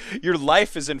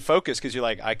life is in focus because you're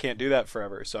like, I can't do that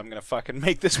forever, so I'm gonna fucking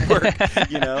make this work.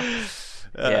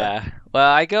 Yeah.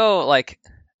 Well, I go like,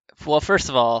 well, first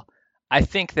of all, I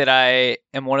think that I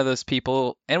am one of those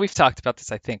people, and we've talked about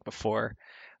this, I think, before.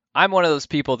 I'm one of those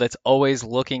people that's always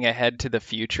looking ahead to the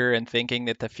future and thinking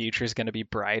that the future is going to be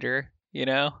brighter,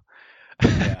 Yeah.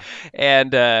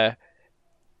 And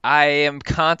I am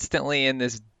constantly in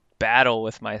this battle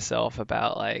with myself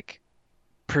about like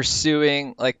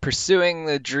pursuing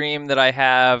the dream that I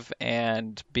have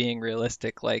and being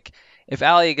realistic. Like if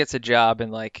Allie gets a job in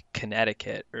like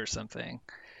Connecticut or something,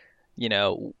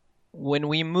 when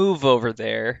we move over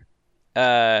there,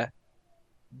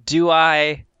 do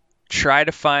I try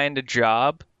to find a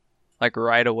job like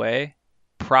right away?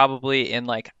 Probably in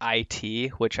like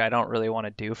IT, which I don't really want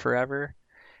to do forever,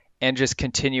 and just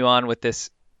continue on with this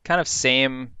kind of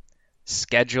same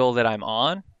schedule that I'm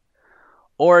on?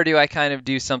 Or do I kind of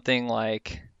do something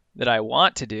like that I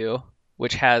want to do,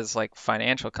 which has like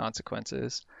financial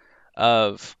consequences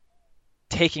of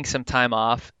taking some time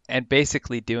off and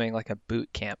basically doing like a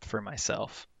boot camp for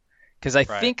myself? Because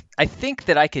Right. I think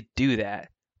that I could do that.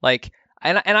 Like,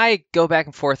 and I go back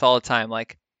and forth all the time.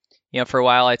 Like, for a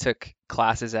while I took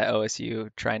classes at OSU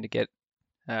trying to get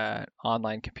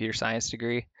online computer science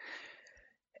degree.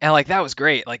 And like that was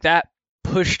great. Like that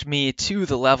pushed me to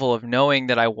the level of knowing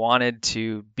that I wanted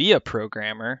to be a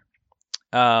programmer.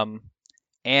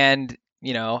 And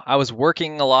I was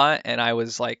working a lot, and I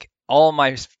was like all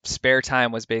my spare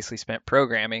time was basically spent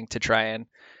programming to try and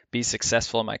be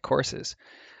successful in my courses.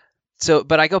 So,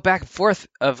 but I go back and forth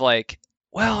of like,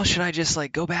 well, should I just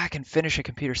like go back and finish a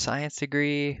computer science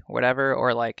degree, or whatever,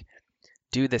 or like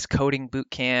do this coding boot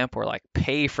camp, or like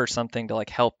pay for something to like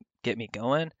help get me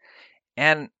going?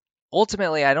 And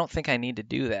ultimately, I don't think I need to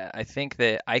do that. I think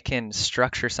that I can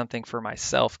structure something for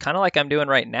myself, kind of like I'm doing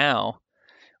right now,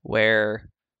 where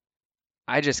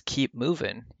I just keep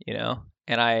moving,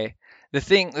 And the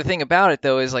thing about it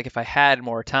though is like if I had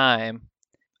more time,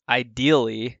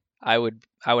 ideally, I would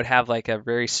have like a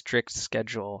very strict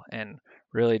schedule and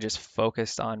really just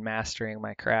focused on mastering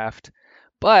my craft.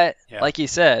 But Yeah. like you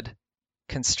said,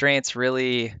 constraints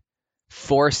really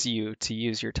force you to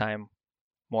use your time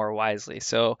more wisely.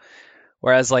 So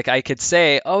Whereas like I could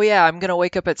say, oh yeah, I'm gonna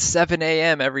wake up at 7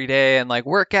 a.m. every day and like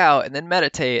work out and then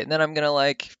meditate and then I'm gonna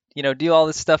like, do all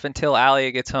this stuff until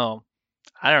Alia gets home.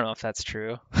 I don't know if that's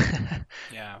true.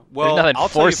 Yeah. There's Well, nothing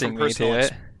forcing me to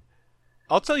it.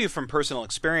 I'll tell you from personal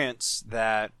experience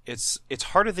that it's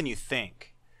harder than you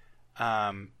think.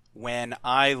 When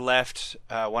I left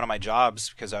one of my jobs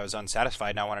because I was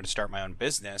unsatisfied and I wanted to start my own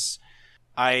business,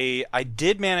 I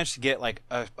did manage to get like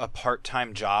a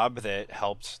part-time job that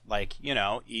helped like,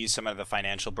 ease some of the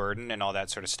financial burden and all that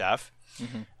sort of stuff.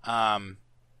 Mm-hmm.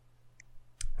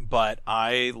 But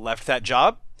I left that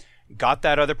job, got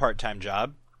that other part-time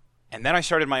job, and then I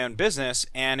started my own business,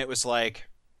 and it was like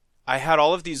I had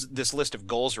all of this list of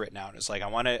goals written out. It's like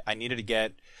I needed to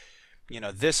get,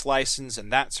 this license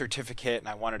and that certificate, and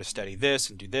I wanted to study this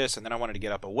and do this, and then I wanted to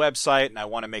get up a website, and I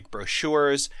want to make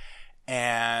brochures,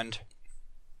 and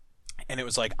it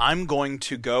was like, I'm going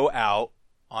to go out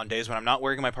on days when I'm not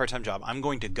working my part-time job. I'm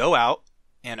going to go out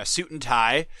in a suit and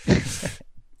tie,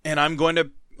 and I'm going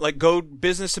to like go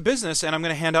business to business, and I'm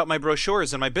going to hand out my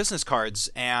brochures and my business cards,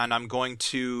 and I'm going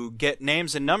to get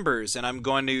names and numbers, and I'm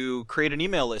going to create an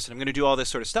email list, and I'm going to do all this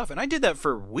sort of stuff. And I did that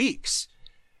for weeks,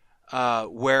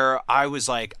 where I was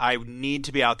like, I need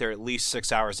to be out there at least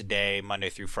 6 hours a day, Monday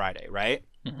through Friday, right?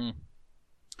 Mm-hmm.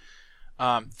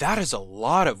 That is a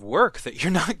lot of work that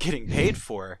you're not getting paid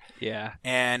for. Yeah.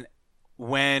 And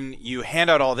when you hand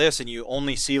out all this and you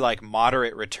only see like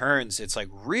moderate returns, it's like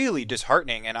really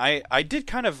disheartening. And I did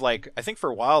kind of like, I think for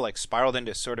a while, like spiraled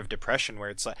into sort of depression where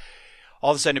it's like all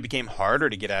of a sudden it became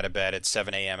harder to get out of bed at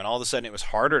 7 a.m. And all of a sudden it was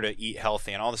harder to eat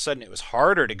healthy. And all of a sudden it was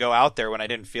harder to go out there when I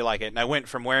didn't feel like it. And I went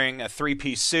from wearing a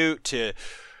 3-piece suit to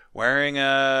wearing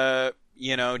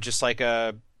just like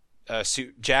a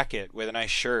suit jacket with a nice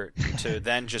shirt to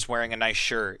then just wearing a nice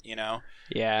shirt,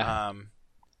 Yeah.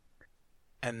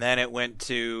 And then it went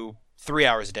to 3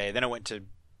 hours a day. Then it went to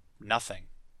nothing.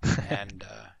 And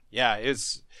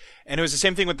it was the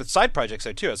same thing with the side projects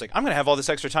though too. I was like, I'm gonna have all this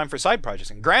extra time for side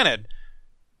projects. And granted,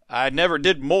 I never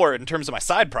did more in terms of my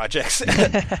side projects,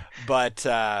 but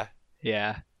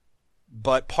yeah.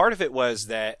 But part of it was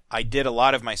that I did a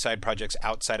lot of my side projects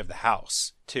outside of the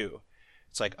house too.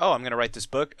 It's like, oh, I'm gonna write this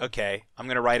book. Okay, I'm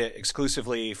gonna write it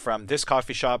exclusively from this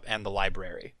coffee shop and the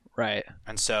library. Right.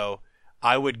 And so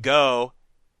I would go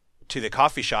to the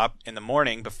coffee shop in the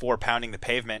morning before pounding the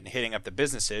pavement and hitting up the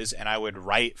businesses, and I would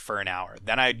write for an hour.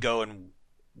 Then I'd go and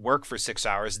work for 6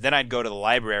 hours. Then I'd go to the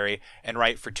library and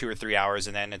write for 2 or 3 hours.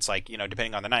 And then it's like,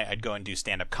 depending on the night, I'd go and do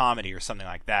stand-up comedy or something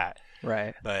like that.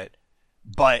 Right.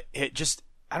 But it just,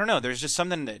 I don't know, there's just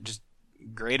something that just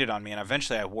grated on me. And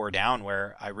eventually I wore down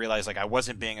where I realized like I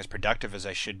wasn't being as productive as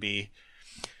I should be.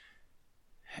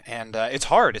 And it's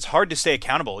hard. It's hard to stay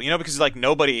accountable, because like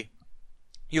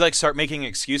you like start making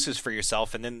excuses for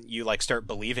yourself and then you like start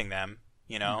believing them,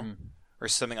 Mm-hmm. or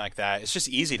something like that. It's just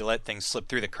easy to let things slip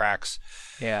through the cracks.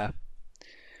 Yeah.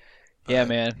 Yeah,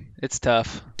 man. It's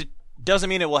tough. Doesn't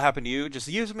mean it will happen to you. Just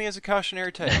use me as a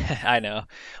cautionary tale. I know.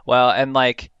 Well, and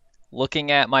like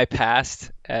looking at my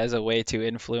past as a way to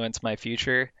influence my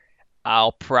future,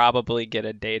 I'll probably get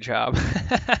a day job,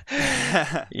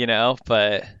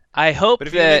 but I hope But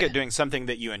if you make it doing something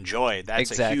that you enjoy,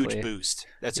 that's exactly. a huge boost.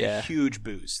 That's a huge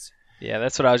boost. Yeah,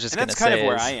 that's what I was just going to say. And that's kind of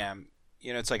where I am.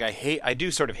 It's like I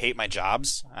do sort of hate my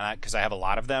jobs because I have a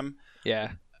lot of them.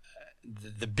 Yeah.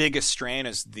 The biggest strain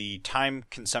is the time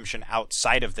consumption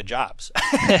outside of the jobs.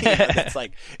 It's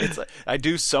like I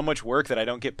do so much work that I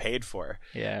don't get paid for.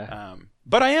 Yeah.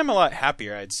 But I am a lot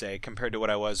happier, I'd say, compared to what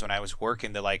I was when I was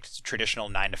working the like traditional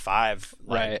 9 to 5.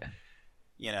 Right.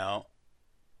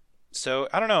 So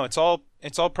I don't know. It's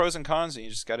all pros and cons, and you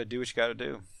just got to do what you got to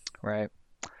do. Right.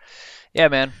 Yeah,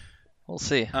 man. We'll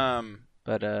see.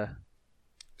 But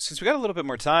since we got a little bit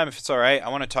more time, if it's all right, I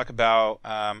want to talk about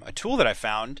a tool that I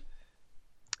found.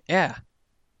 Yeah.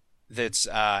 That's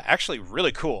actually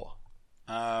really cool.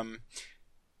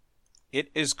 It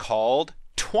is called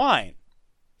Twine.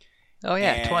 Oh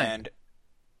yeah, Twine.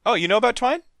 Oh, you know about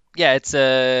Twine? Yeah, it's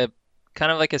a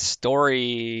kind of like a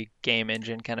story game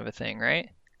engine kind of a thing, right?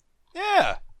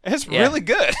 Yeah, it's really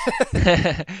good.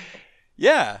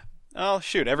 Yeah. Oh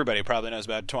shoot, everybody probably knows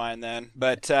about Twine then.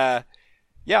 But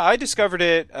I discovered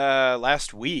it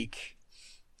last week,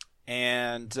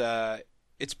 and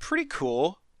it's pretty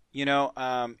cool.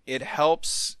 It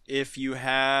helps if you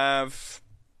have,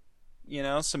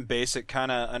 some basic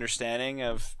kind of understanding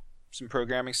of some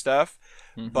programming stuff,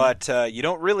 but you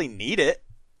don't really need it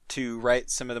to write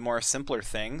some of the more simpler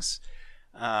things.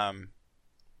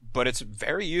 But it's a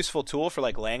very useful tool for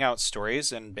like laying out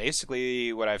stories, and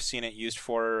basically what I've seen it used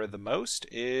for the most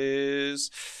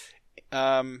is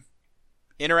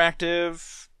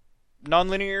interactive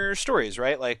nonlinear stories,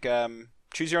 right? Like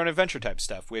choose your own adventure type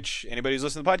stuff, which anybody who's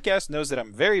listening to the podcast knows that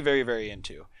I'm very, very, very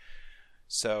into.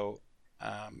 So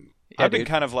Yeah, I've been dude.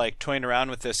 kind of like toying around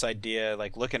with this idea,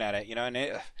 like looking at it, and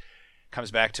it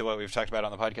comes back to what we've talked about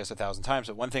on the podcast 1,000 times.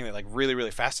 But one thing that like really,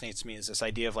 really fascinates me is this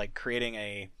idea of like creating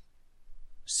a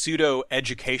pseudo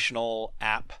educational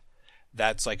app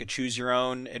that's like a choose your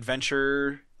own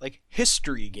adventure like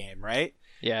history game, right?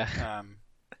 Yeah.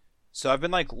 So I've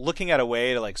been like looking at a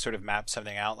way to like sort of map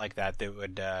something out like that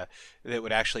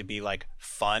would actually be like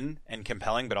fun and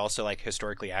compelling, but also like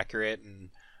historically accurate and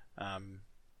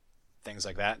things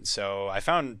like that. And so I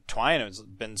found Twine and has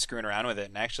been screwing around with it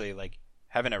and actually like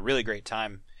having a really great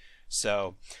time.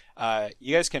 So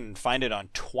you guys can find it on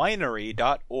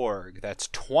twinery.org. That's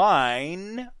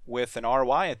twine with an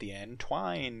RY at the end,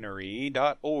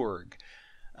 twinery.org.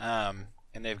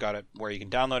 And they've got it where you can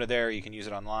download it there. You can use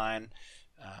it online.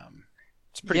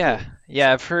 It's pretty Yeah. cool.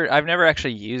 Yeah, I've never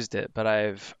actually used it, but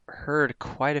I've heard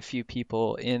quite a few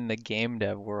people in the game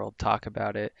dev world talk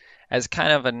about it as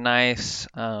kind of a nice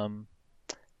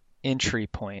entry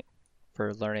point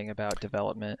for learning about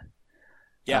development.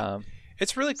 Yeah, Um,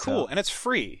 it's really cool so and it's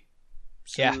free.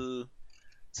 yeah, So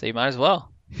so you might as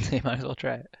well. You might as well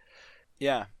try it.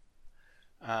 yeah,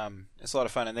 it's a lot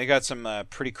of fun, and they got some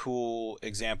pretty cool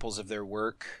examples of their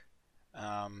work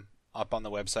up on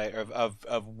the website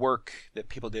of work that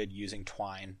people did using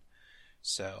Twine.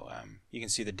 So you can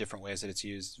see the different ways that it's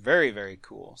used. Very, very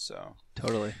cool. So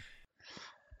Totally.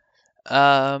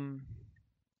 Um,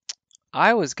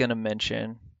 I was gonna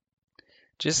mention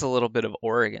just a little bit of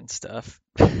Oregon stuff.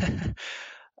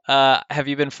 Have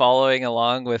you been following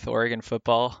along with Oregon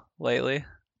football lately?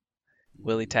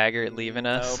 Willie Taggart leaving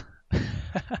us? nope.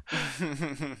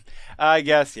 I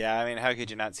guess, yeah. I mean, how could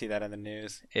you not see that in the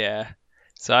news? Yeah.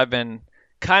 So I've been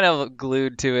kind of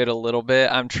glued to it a little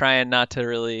bit. I'm trying not to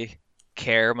really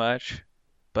care much,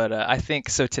 but I think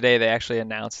so. Today they actually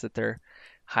announced that they're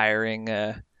hiring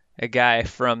a guy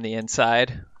from the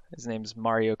inside. His name's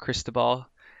Mario Cristobal,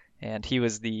 and he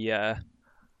was the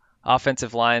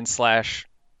offensive line slash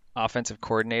offensive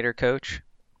coordinator coach.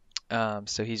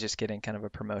 So he's just getting kind of a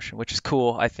promotion, which is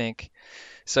cool, I think.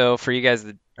 So for you guys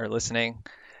that are listening,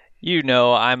 you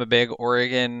know I'm a big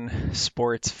Oregon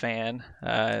sports fan,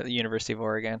 the University of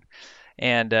Oregon.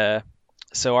 And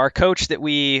so our coach that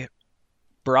we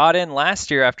brought in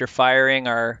last year after firing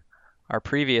our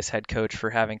previous head coach for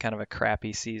having kind of a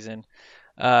crappy season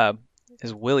uh,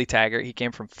 is Willie Taggart. He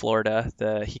came from Florida.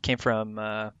 He came from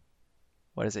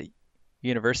what is it?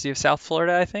 University of South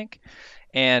Florida, I think.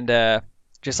 And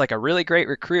just like a really great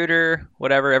recruiter,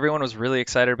 whatever. Everyone was really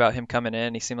excited about him coming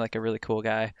in. He seemed like a really cool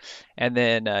guy. And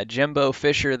then Jimbo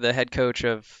Fisher, the head coach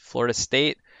of Florida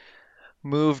State,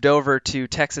 moved over to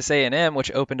Texas A&M,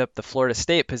 which opened up the Florida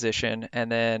State position.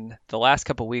 And then the last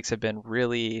couple weeks have been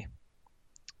really,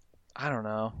 I don't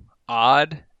know,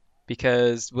 odd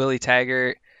because Willie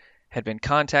Taggart had been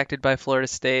contacted by Florida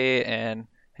State and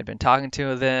had been talking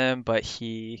to them, but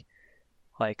he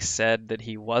like said that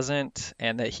he wasn't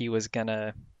and that he was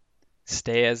gonna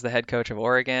stay as the head coach of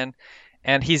Oregon.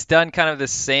 And he's done kind of the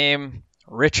same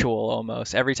ritual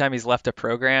almost every time he's left a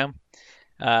program.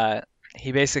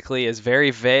 He basically is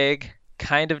very vague,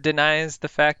 kind of denies the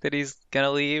fact that he's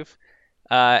gonna leave,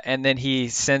 and then he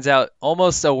sends out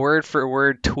almost a word for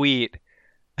word tweet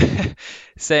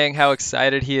saying how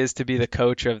excited he is to be the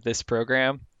coach of this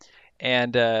program,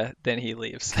 and then he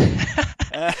leaves.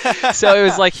 So it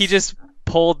was like he just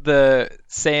pulled the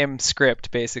same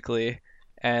script basically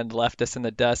and left us in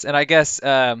the dust. And I guess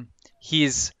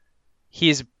he's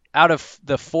out of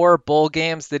the 4 bowl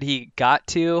games that he got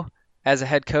to as a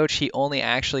head coach, he only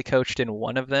actually coached in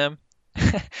one of them.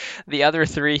 The other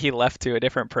 3 he left to a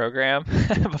different program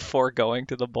before going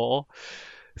to the bowl.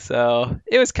 So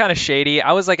it was kind of shady.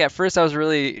 I was like, at first I was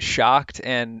really shocked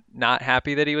and not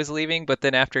happy that he was leaving, but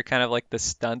then after kind of like the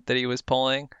stunt that he was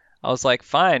pulling, I was like,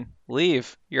 fine,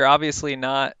 leave. You're obviously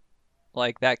not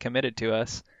like that committed to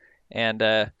us. And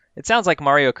it sounds like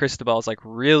Mario Cristobal is like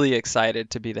really excited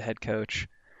to be the head coach.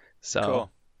 So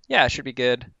Cool. yeah, it should be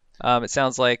good. It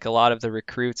sounds like a lot of the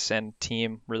recruits and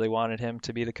team really wanted him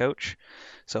to be the coach.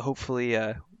 So hopefully,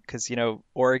 because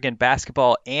Oregon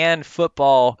basketball and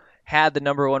football had the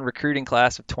number 1 recruiting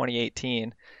class of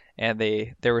 2018, and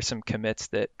there were some commits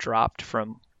that dropped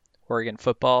from Oregon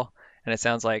football, and it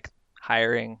sounds like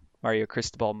hiring Mario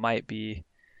Cristobal might be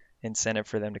incentive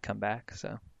for them to come back.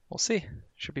 So we'll see.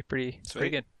 Should be pretty Sweet.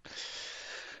 good.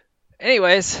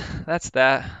 Anyways, that's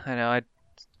that. I know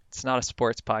it's not a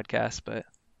sports podcast, but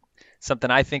something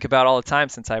I think about all the time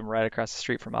since I'm right across the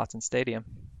street from Autzen Stadium.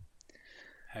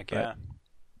 Heck But yeah.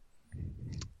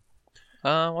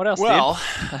 What else, Well,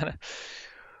 dude?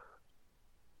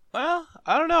 well,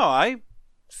 I don't know. I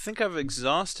think I've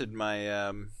exhausted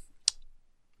my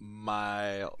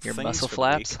my Your things muscle for the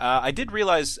flaps? week. I did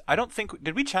realize. I don't think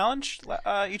did we challenge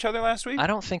each other last week? I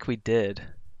don't think we did.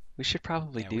 We should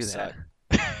probably Yeah, do we that.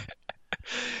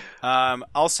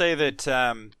 I'll say that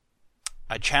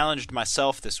I challenged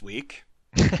myself this week,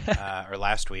 or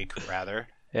last week rather,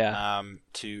 Yeah.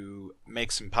 to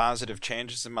make some positive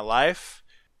changes in my life.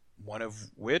 One of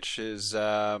which is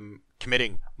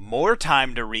committing more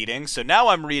time to reading. So now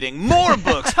I'm reading more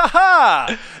books. Ha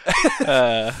ha!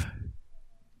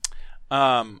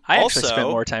 I actually spent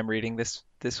more time reading this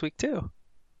week too.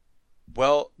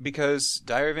 Well, because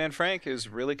Diary of Anne Frank is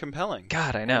really compelling.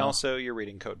 God, I And know. also, you're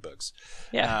reading code books.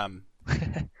 Yeah.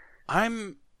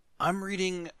 I'm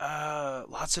reading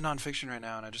lots of nonfiction right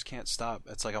now, and I just can't stop.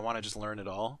 It's like I want to just learn it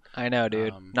all. I know,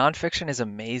 dude. Nonfiction is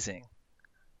amazing.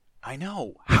 I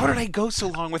know. How did I go so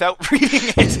long without reading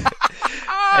it?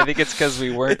 I think it's because we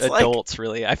weren't It's like- adults,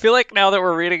 really. I feel like now that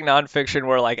we're reading nonfiction,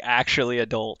 we're like actually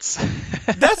adults.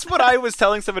 That's what I was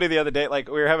telling somebody the other day. Like,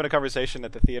 we were having a conversation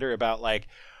at the theater about like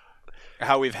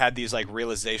how we've had these like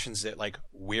realizations that like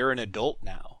we're an adult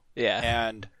now. Yeah.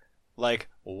 And like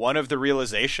one of the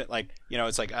realization, like, you know,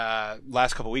 it's like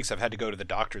last couple of weeks I've had to go to the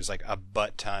doctor's like a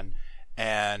butt ton,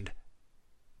 and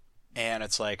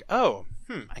it's like, oh,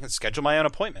 I can schedule my own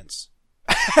appointments.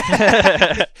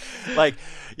 Like,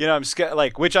 you know,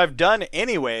 like, which I've done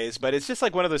anyways, but it's just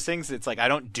like one of those things that's like I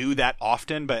don't do that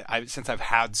often, but since I've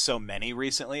had so many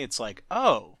recently, it's like,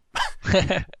 oh,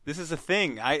 this is a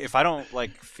thing. If I don't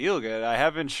like feel good, I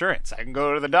have insurance. I can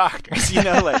go to the doctors, you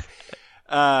know, like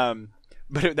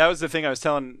but that was the thing I was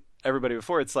telling everybody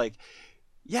before. It's like,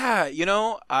 yeah, you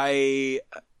know,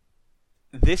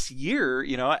 this year,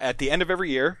 you know, at the end of every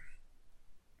year,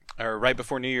 or right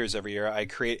before New Year's every year, I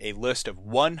create a list of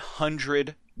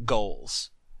 100 goals.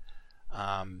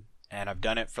 And I've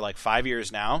done it for like 5 years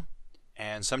now.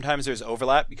 And sometimes there's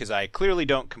overlap because I clearly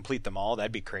don't complete them all.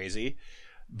 That'd be crazy.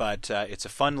 But it's a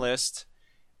fun list.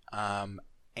 And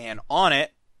on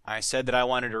it, I said that I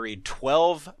wanted to read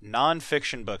 12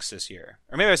 nonfiction books this year.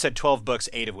 Or maybe I said 12 books,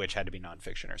 8 of which had to be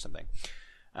nonfiction or something.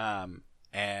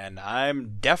 And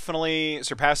I'm definitely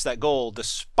surpassed that goal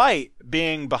despite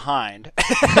being behind.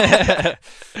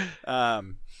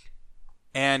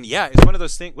 And yeah, it's one of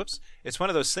those things. It's one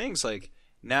of those things. Like,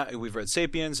 now we've read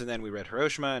 *Sapiens*, and then we read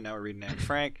 *Hiroshima*, and now we're reading *Anne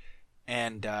Frank*.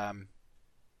 And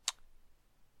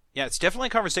yeah, it's definitely a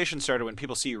conversation starter when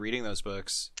people see you reading those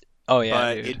books. Oh yeah,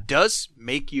 but dude. it does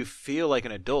make you feel like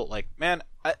an adult. Like, man,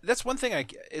 that's one thing.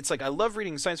 It's like I love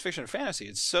reading science fiction and fantasy.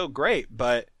 It's so great,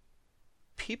 but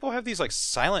people have these like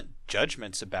silent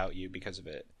judgments about you because of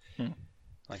it.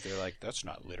 Like, they're like, that's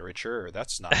not literature, or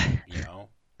that's not, you know,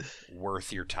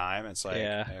 worth your time. It's like,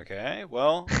 Yeah. okay,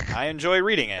 well, I enjoy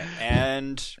reading it,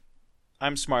 and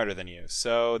I'm smarter than you,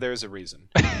 so there's a reason.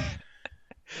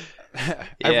 I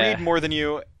read more than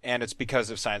you, and it's because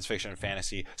of science fiction and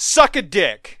fantasy. Suck a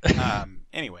dick.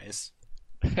 Anyways,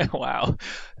 Wow,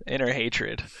 inner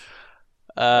hatred.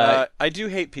 I do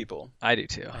hate people. I do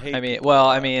too. hate I mean, people well, a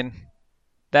lot. I mean,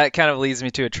 that kind of leads me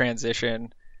to a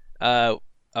transition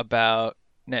about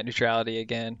net neutrality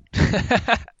again.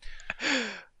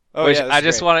 Oh Which yeah, I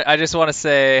just want to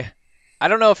say, I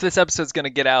don't know if this episode's going to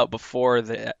get out before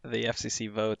the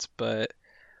FCC votes, but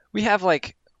we have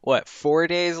like what 4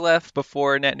 days left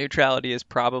before net neutrality is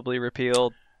probably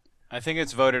repealed. I think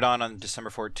it's voted on December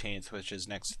 14th, which is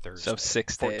next Thursday. So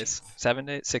 6 days, 14th. 7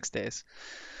 days, 6 days.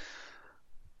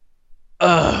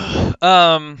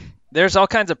 There's all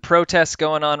kinds of protests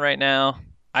going on right now.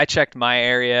 I checked my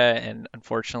area, and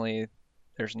unfortunately,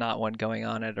 there's not one going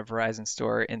on at a Verizon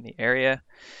store in the area.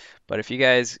 But if you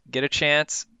guys get a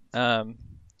chance,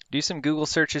 do some Google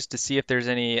searches to see if there's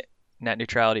any net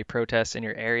neutrality protests in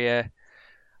your area,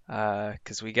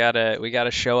 because we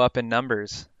gotta show up in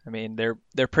numbers. I mean,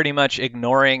 they're pretty much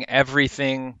ignoring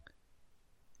everything,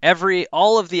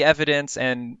 all of the evidence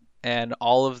and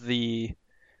all of the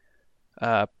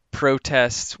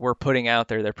protests we're putting out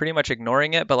there. They're pretty much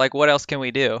ignoring it. But like, what else can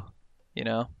we do? You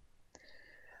know.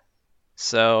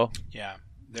 So Yeah,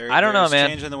 I don't know, man.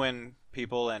 Change in the wind,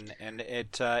 people, and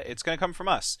it's going to come from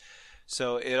us.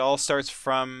 So it all starts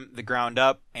from the ground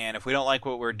up, and if we don't like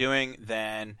what we're doing,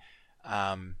 then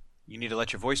you need to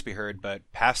let your voice be heard. But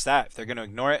past that, if they're going to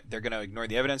ignore it, they're going to ignore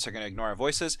the evidence, they're going to ignore our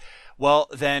voices. Well,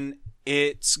 then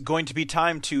it's going to be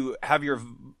time to have your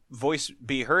voice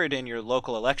be heard in your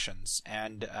local elections,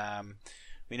 and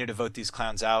we need to vote these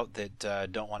clowns out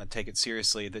that don't want to take it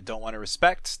seriously, that don't want to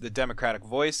respect the democratic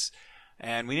voice.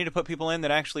 And we need to put people in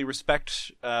that actually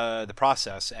respect the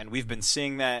process. And we've been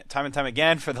seeing that time and time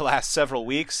again for the last several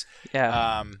weeks.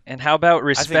 Yeah. And how about I think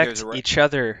respect there's a each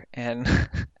other and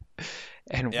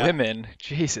and Yeah. women?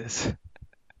 Jesus.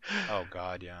 Oh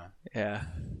God, yeah, Yeah.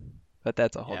 But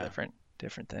that's a whole Yeah.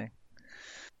 different thing.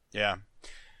 yeah.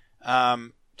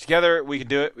 Together we can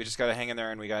do it. We just got to hang in there,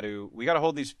 and we got to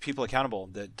hold these people accountable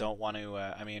that don't want to.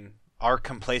 I mean, our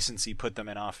complacency put them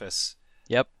in office.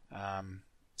 Yep.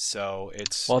 So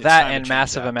it's Well, it's that time to and change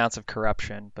massive that. amounts of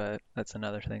corruption, but that's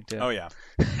another thing too. Oh yeah,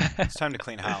 it's time to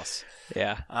clean house.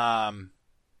 Yeah.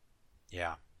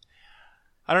 Yeah.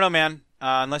 I don't know, man.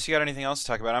 Unless you got anything else to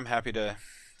talk about, I'm happy to.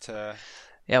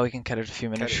 Yeah, we can cut it a few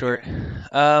minutes it short.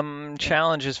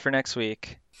 Challenges for next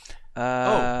week.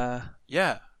 Yeah.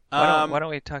 Why don't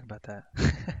we talk about that?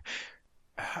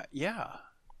 Yeah.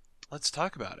 Let's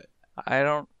talk about it. I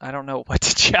don't know what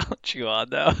to challenge you on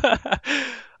though.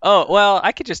 Oh, well,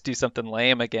 I could just do something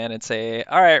lame again and say,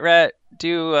 "All right, Rhett,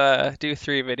 do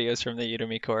 3 videos from the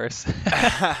Udemy course."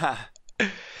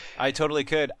 I totally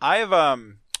could. I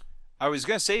was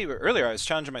gonna say earlier, I was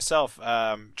challenging myself,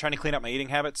 trying to clean up my eating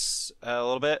habits a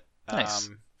little bit. Nice.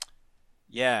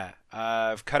 Yeah,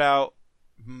 I've cut out,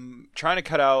 trying to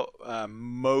cut out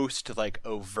most like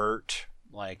overt,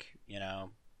 like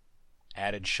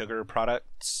added sugar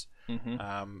products.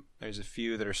 There's a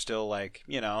few that are still like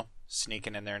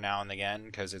sneaking in there now and again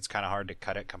because it's kind of hard to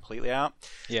cut it completely out.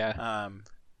 Yeah.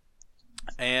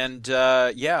 And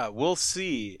yeah, we'll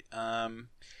see.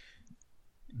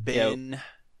 Been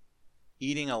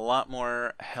eating a lot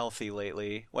more healthy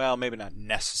lately. Well, maybe not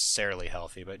necessarily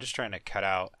healthy, but just trying to cut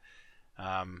out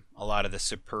a lot of the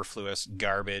superfluous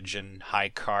garbage and high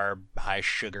carb, high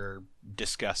sugar,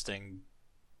 disgusting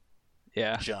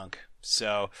Yeah. junk.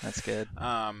 So That's good.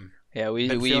 um, Yeah, been we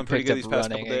feeling pretty picked good up these past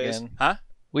running couple days. again. Huh?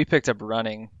 We picked up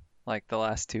running like the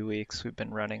last 2 weeks. We've been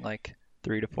running like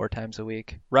 3 to 4 times a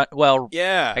week. Well,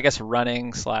 Yeah. I guess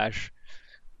running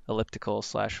 / elliptical /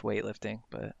 weightlifting,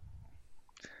 but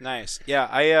Nice. Yeah,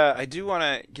 I do want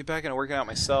to get back into working out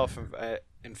myself.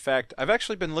 In fact, I've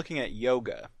actually been looking at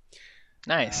yoga.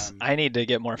 nice. I need to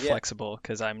get more yeah. flexible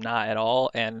because I'm not at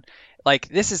all. And like,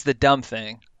 this is the dumb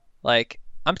thing. Like,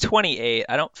 I'm 28.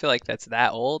 I don't feel like that's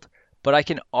that old, but I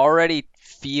can already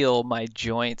feel my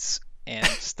joints and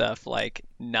stuff like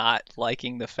not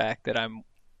liking the fact that I'm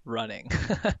running.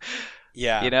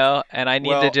 Yeah. And I need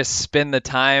to Well, just spend the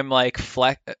time like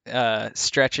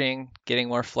stretching, getting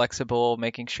more flexible,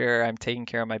 making sure I'm taking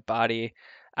care of my body.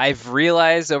 I've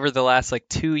realized over the last like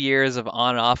 2 years of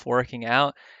on and off working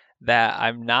out that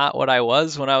I'm not what I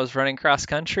was when I was running cross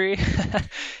country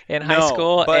in high no,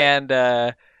 school. but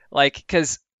And like,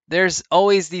 because there's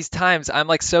always these times I'm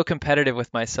like so competitive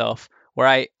with myself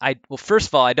where well, first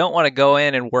of all, I don't want to go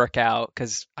in and work out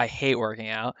because I hate working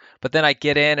out. But then I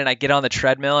get in and I get on the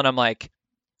treadmill and I'm like,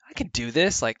 I can do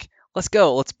this. Like, let's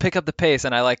go. Let's pick up the pace.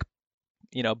 And I like,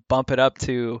 bump it up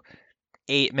to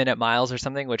 8-minute miles or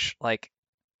something, which like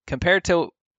compared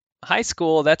to high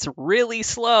school, that's really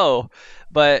slow.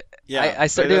 But yeah, I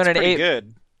start doing that's an pretty 8.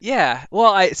 good. Yeah.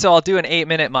 Well, so I'll do an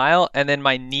 8-minute mile and then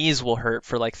my knees will hurt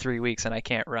for like 3 weeks and I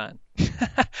can't run.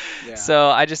 Yeah. So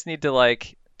I just need to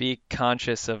like be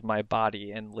conscious of my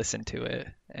body and listen to it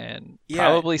and Yeah,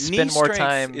 probably knee spend more strength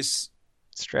time is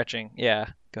stretching. Yeah.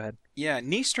 Go ahead. yeah,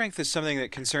 knee strength is something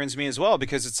that concerns me as well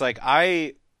because it's like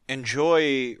I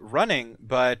enjoy running,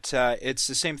 but it's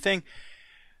the same thing.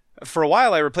 For a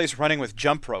while, I replaced running with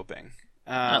jump roping,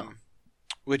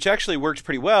 which actually worked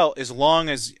pretty well as long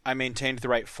as I maintained the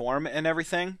right form and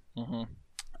everything.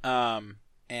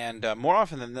 And more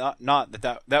often than not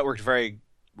that worked very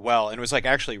well and was like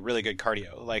actually really good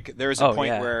cardio. Like there was a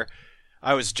point where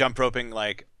I was jump roping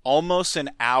like almost an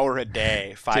hour a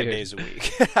day, 5 Dude. days a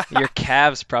week. Your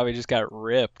calves probably just got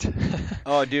ripped.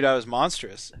 Oh, dude, I was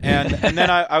monstrous. And then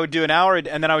I would do an hour,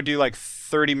 and then I would do like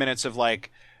 30 minutes of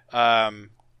like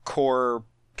core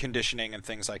conditioning and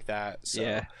things like that. So,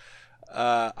 Yeah.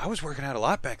 I was working out a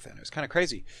lot back then. It was kind of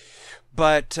crazy.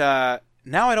 But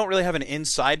now I don't really have an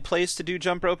inside place to do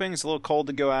jump roping. It's a little cold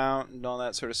to go out and all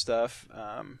that sort of stuff.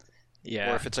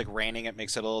 Yeah. Or if it's like raining, it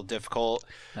makes it a little difficult.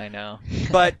 I know.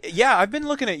 But yeah, I've been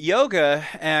looking at yoga,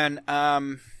 and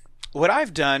what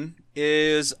I've done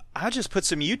is I just put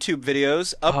some YouTube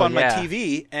videos up on my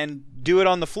TV and do it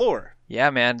on the floor. Yeah,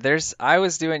 man. I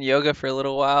was doing yoga for a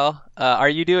little while. Are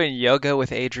you doing yoga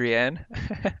with Adrienne?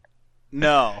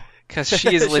 No. Because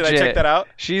she's legit. Should I check that out?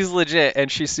 She's legit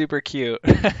and she's super cute.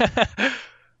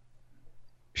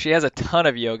 She has a ton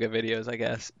of yoga videos, I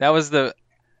guess.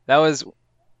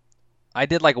 I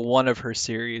did like one of her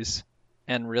series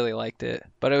and really liked it.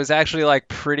 But it was actually like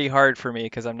pretty hard for me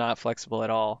because I'm not flexible at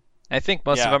all. I think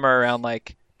most of Yeah. them are around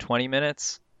like 20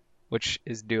 minutes, which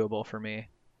is doable for me.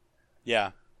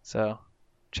 Yeah. So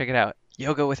check it out.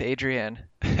 Yoga with Adrienne.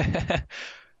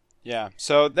 Yeah.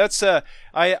 So that's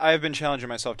I've been challenging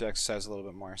myself to exercise a little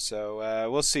bit more. So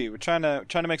we'll see. We're trying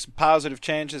to make some positive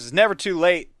changes. It's never too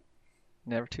late.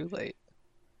 Never too late.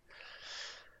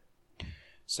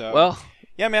 So Well,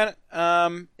 yeah, man.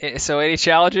 so any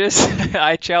challenges?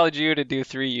 I challenge you to do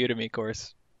 3 Udemy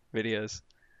course videos.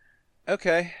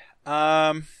 Okay.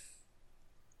 I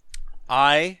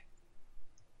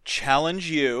challenge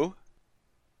you.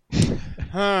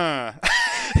 Huh.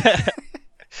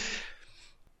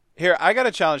 Here, I got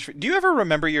a challenge for. Do you ever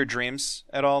remember your dreams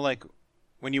at all? Like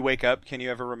when you wake up, can you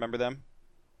ever remember them?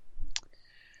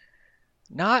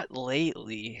 Not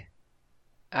lately.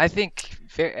 I think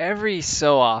every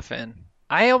so often.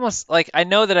 I almost like I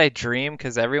know that I dream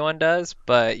because everyone does,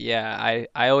 but yeah,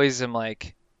 I always am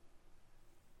like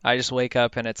I just wake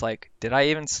up and it's like, did I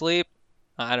even sleep?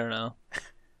 I don't know.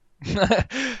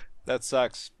 That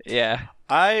sucks. Yeah,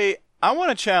 I want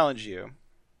to challenge you.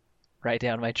 write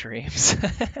down my dreams.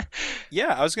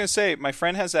 Yeah, I was gonna say my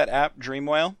friend has that app Dream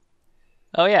Whale,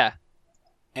 Oh yeah.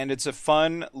 and it's a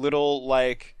fun little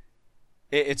like.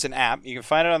 It's an app. You can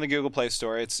find it on the Google Play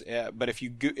Store. It's but if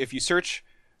you search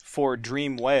for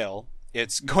Dream Whale,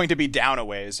 it's going to be down a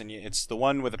ways, and it's the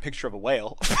one with a picture of a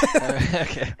whale.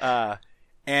 Okay.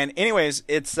 And anyways,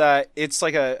 it's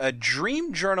like a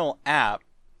dream journal app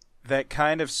that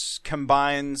kind of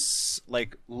combines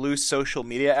like loose social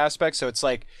media aspects. So it's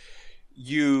like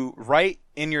you write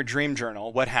in your dream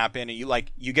journal what happened, and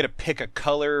you get to pick a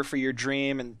color for your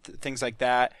dream and things like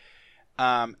that.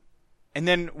 And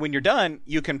then when you're done,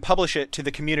 you can publish it to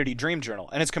the community dream journal,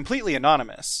 and it's completely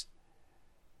anonymous.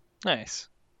 Nice.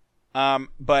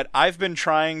 But I've been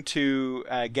trying to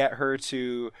get her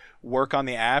to work on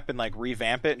the app and like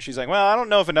revamp it, and she's like, "Well, I don't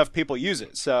know if enough people use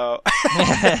it." So,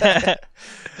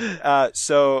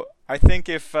 so I think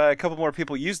if a couple more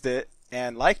people used it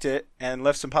and liked it and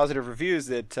left some positive reviews,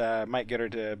 that might get her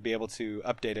to be able to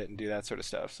update it and do that sort of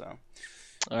stuff. So,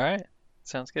 All right.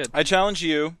 Sounds good. I challenge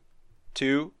you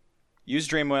to use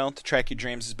Dreamwhale to track your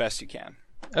dreams as best you can.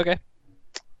 Okay.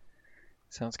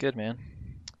 Sounds good, man.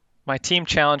 My team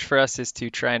challenge for us is to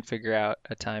try and figure out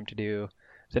a time to do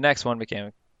the next one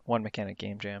mechanic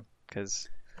game jam because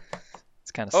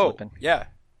it's kind of slipping. Yeah,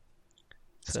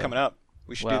 it's So, coming up.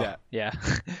 We should do that. Yeah.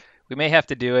 We may have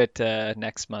to do it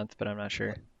next month, but I'm not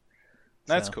sure.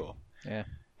 That's So, cool. Yeah.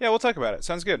 Yeah, we'll talk about it.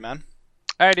 Sounds good, man.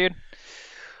 All right, dude.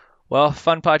 Well,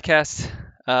 fun podcast.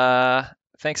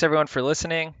 Thanks everyone for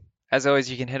listening. As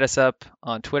always, you can hit us up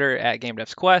on Twitter at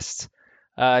GameDevsQuest.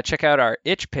 Check out our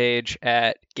itch page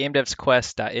at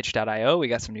gamedevsquest.itch.io. We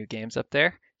got some new games up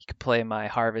there. You can play my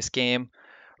Harvest game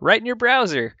right in your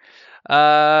browser.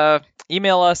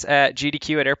 Email us at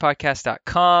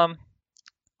gdq@airpodcast.com.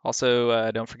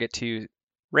 Also, don't forget to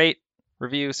rate,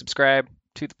 review, subscribe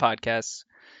to the podcast.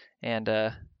 And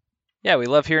yeah, we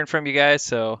love hearing from you guys.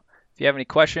 So if you have any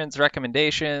questions,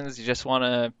 recommendations, you just want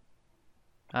to,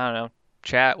 I don't know,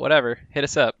 chat, whatever, hit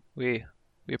us up. We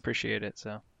appreciate it.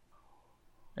 So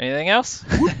anything else?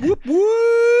 Whoop,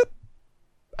 whoop.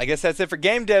 I guess that's it for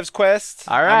Game Devs Quest.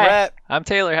 All I'm right. Rhett. I'm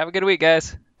Taylor. Have a good week,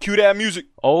 guys. Cue that music.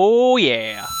 Oh,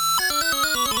 yeah.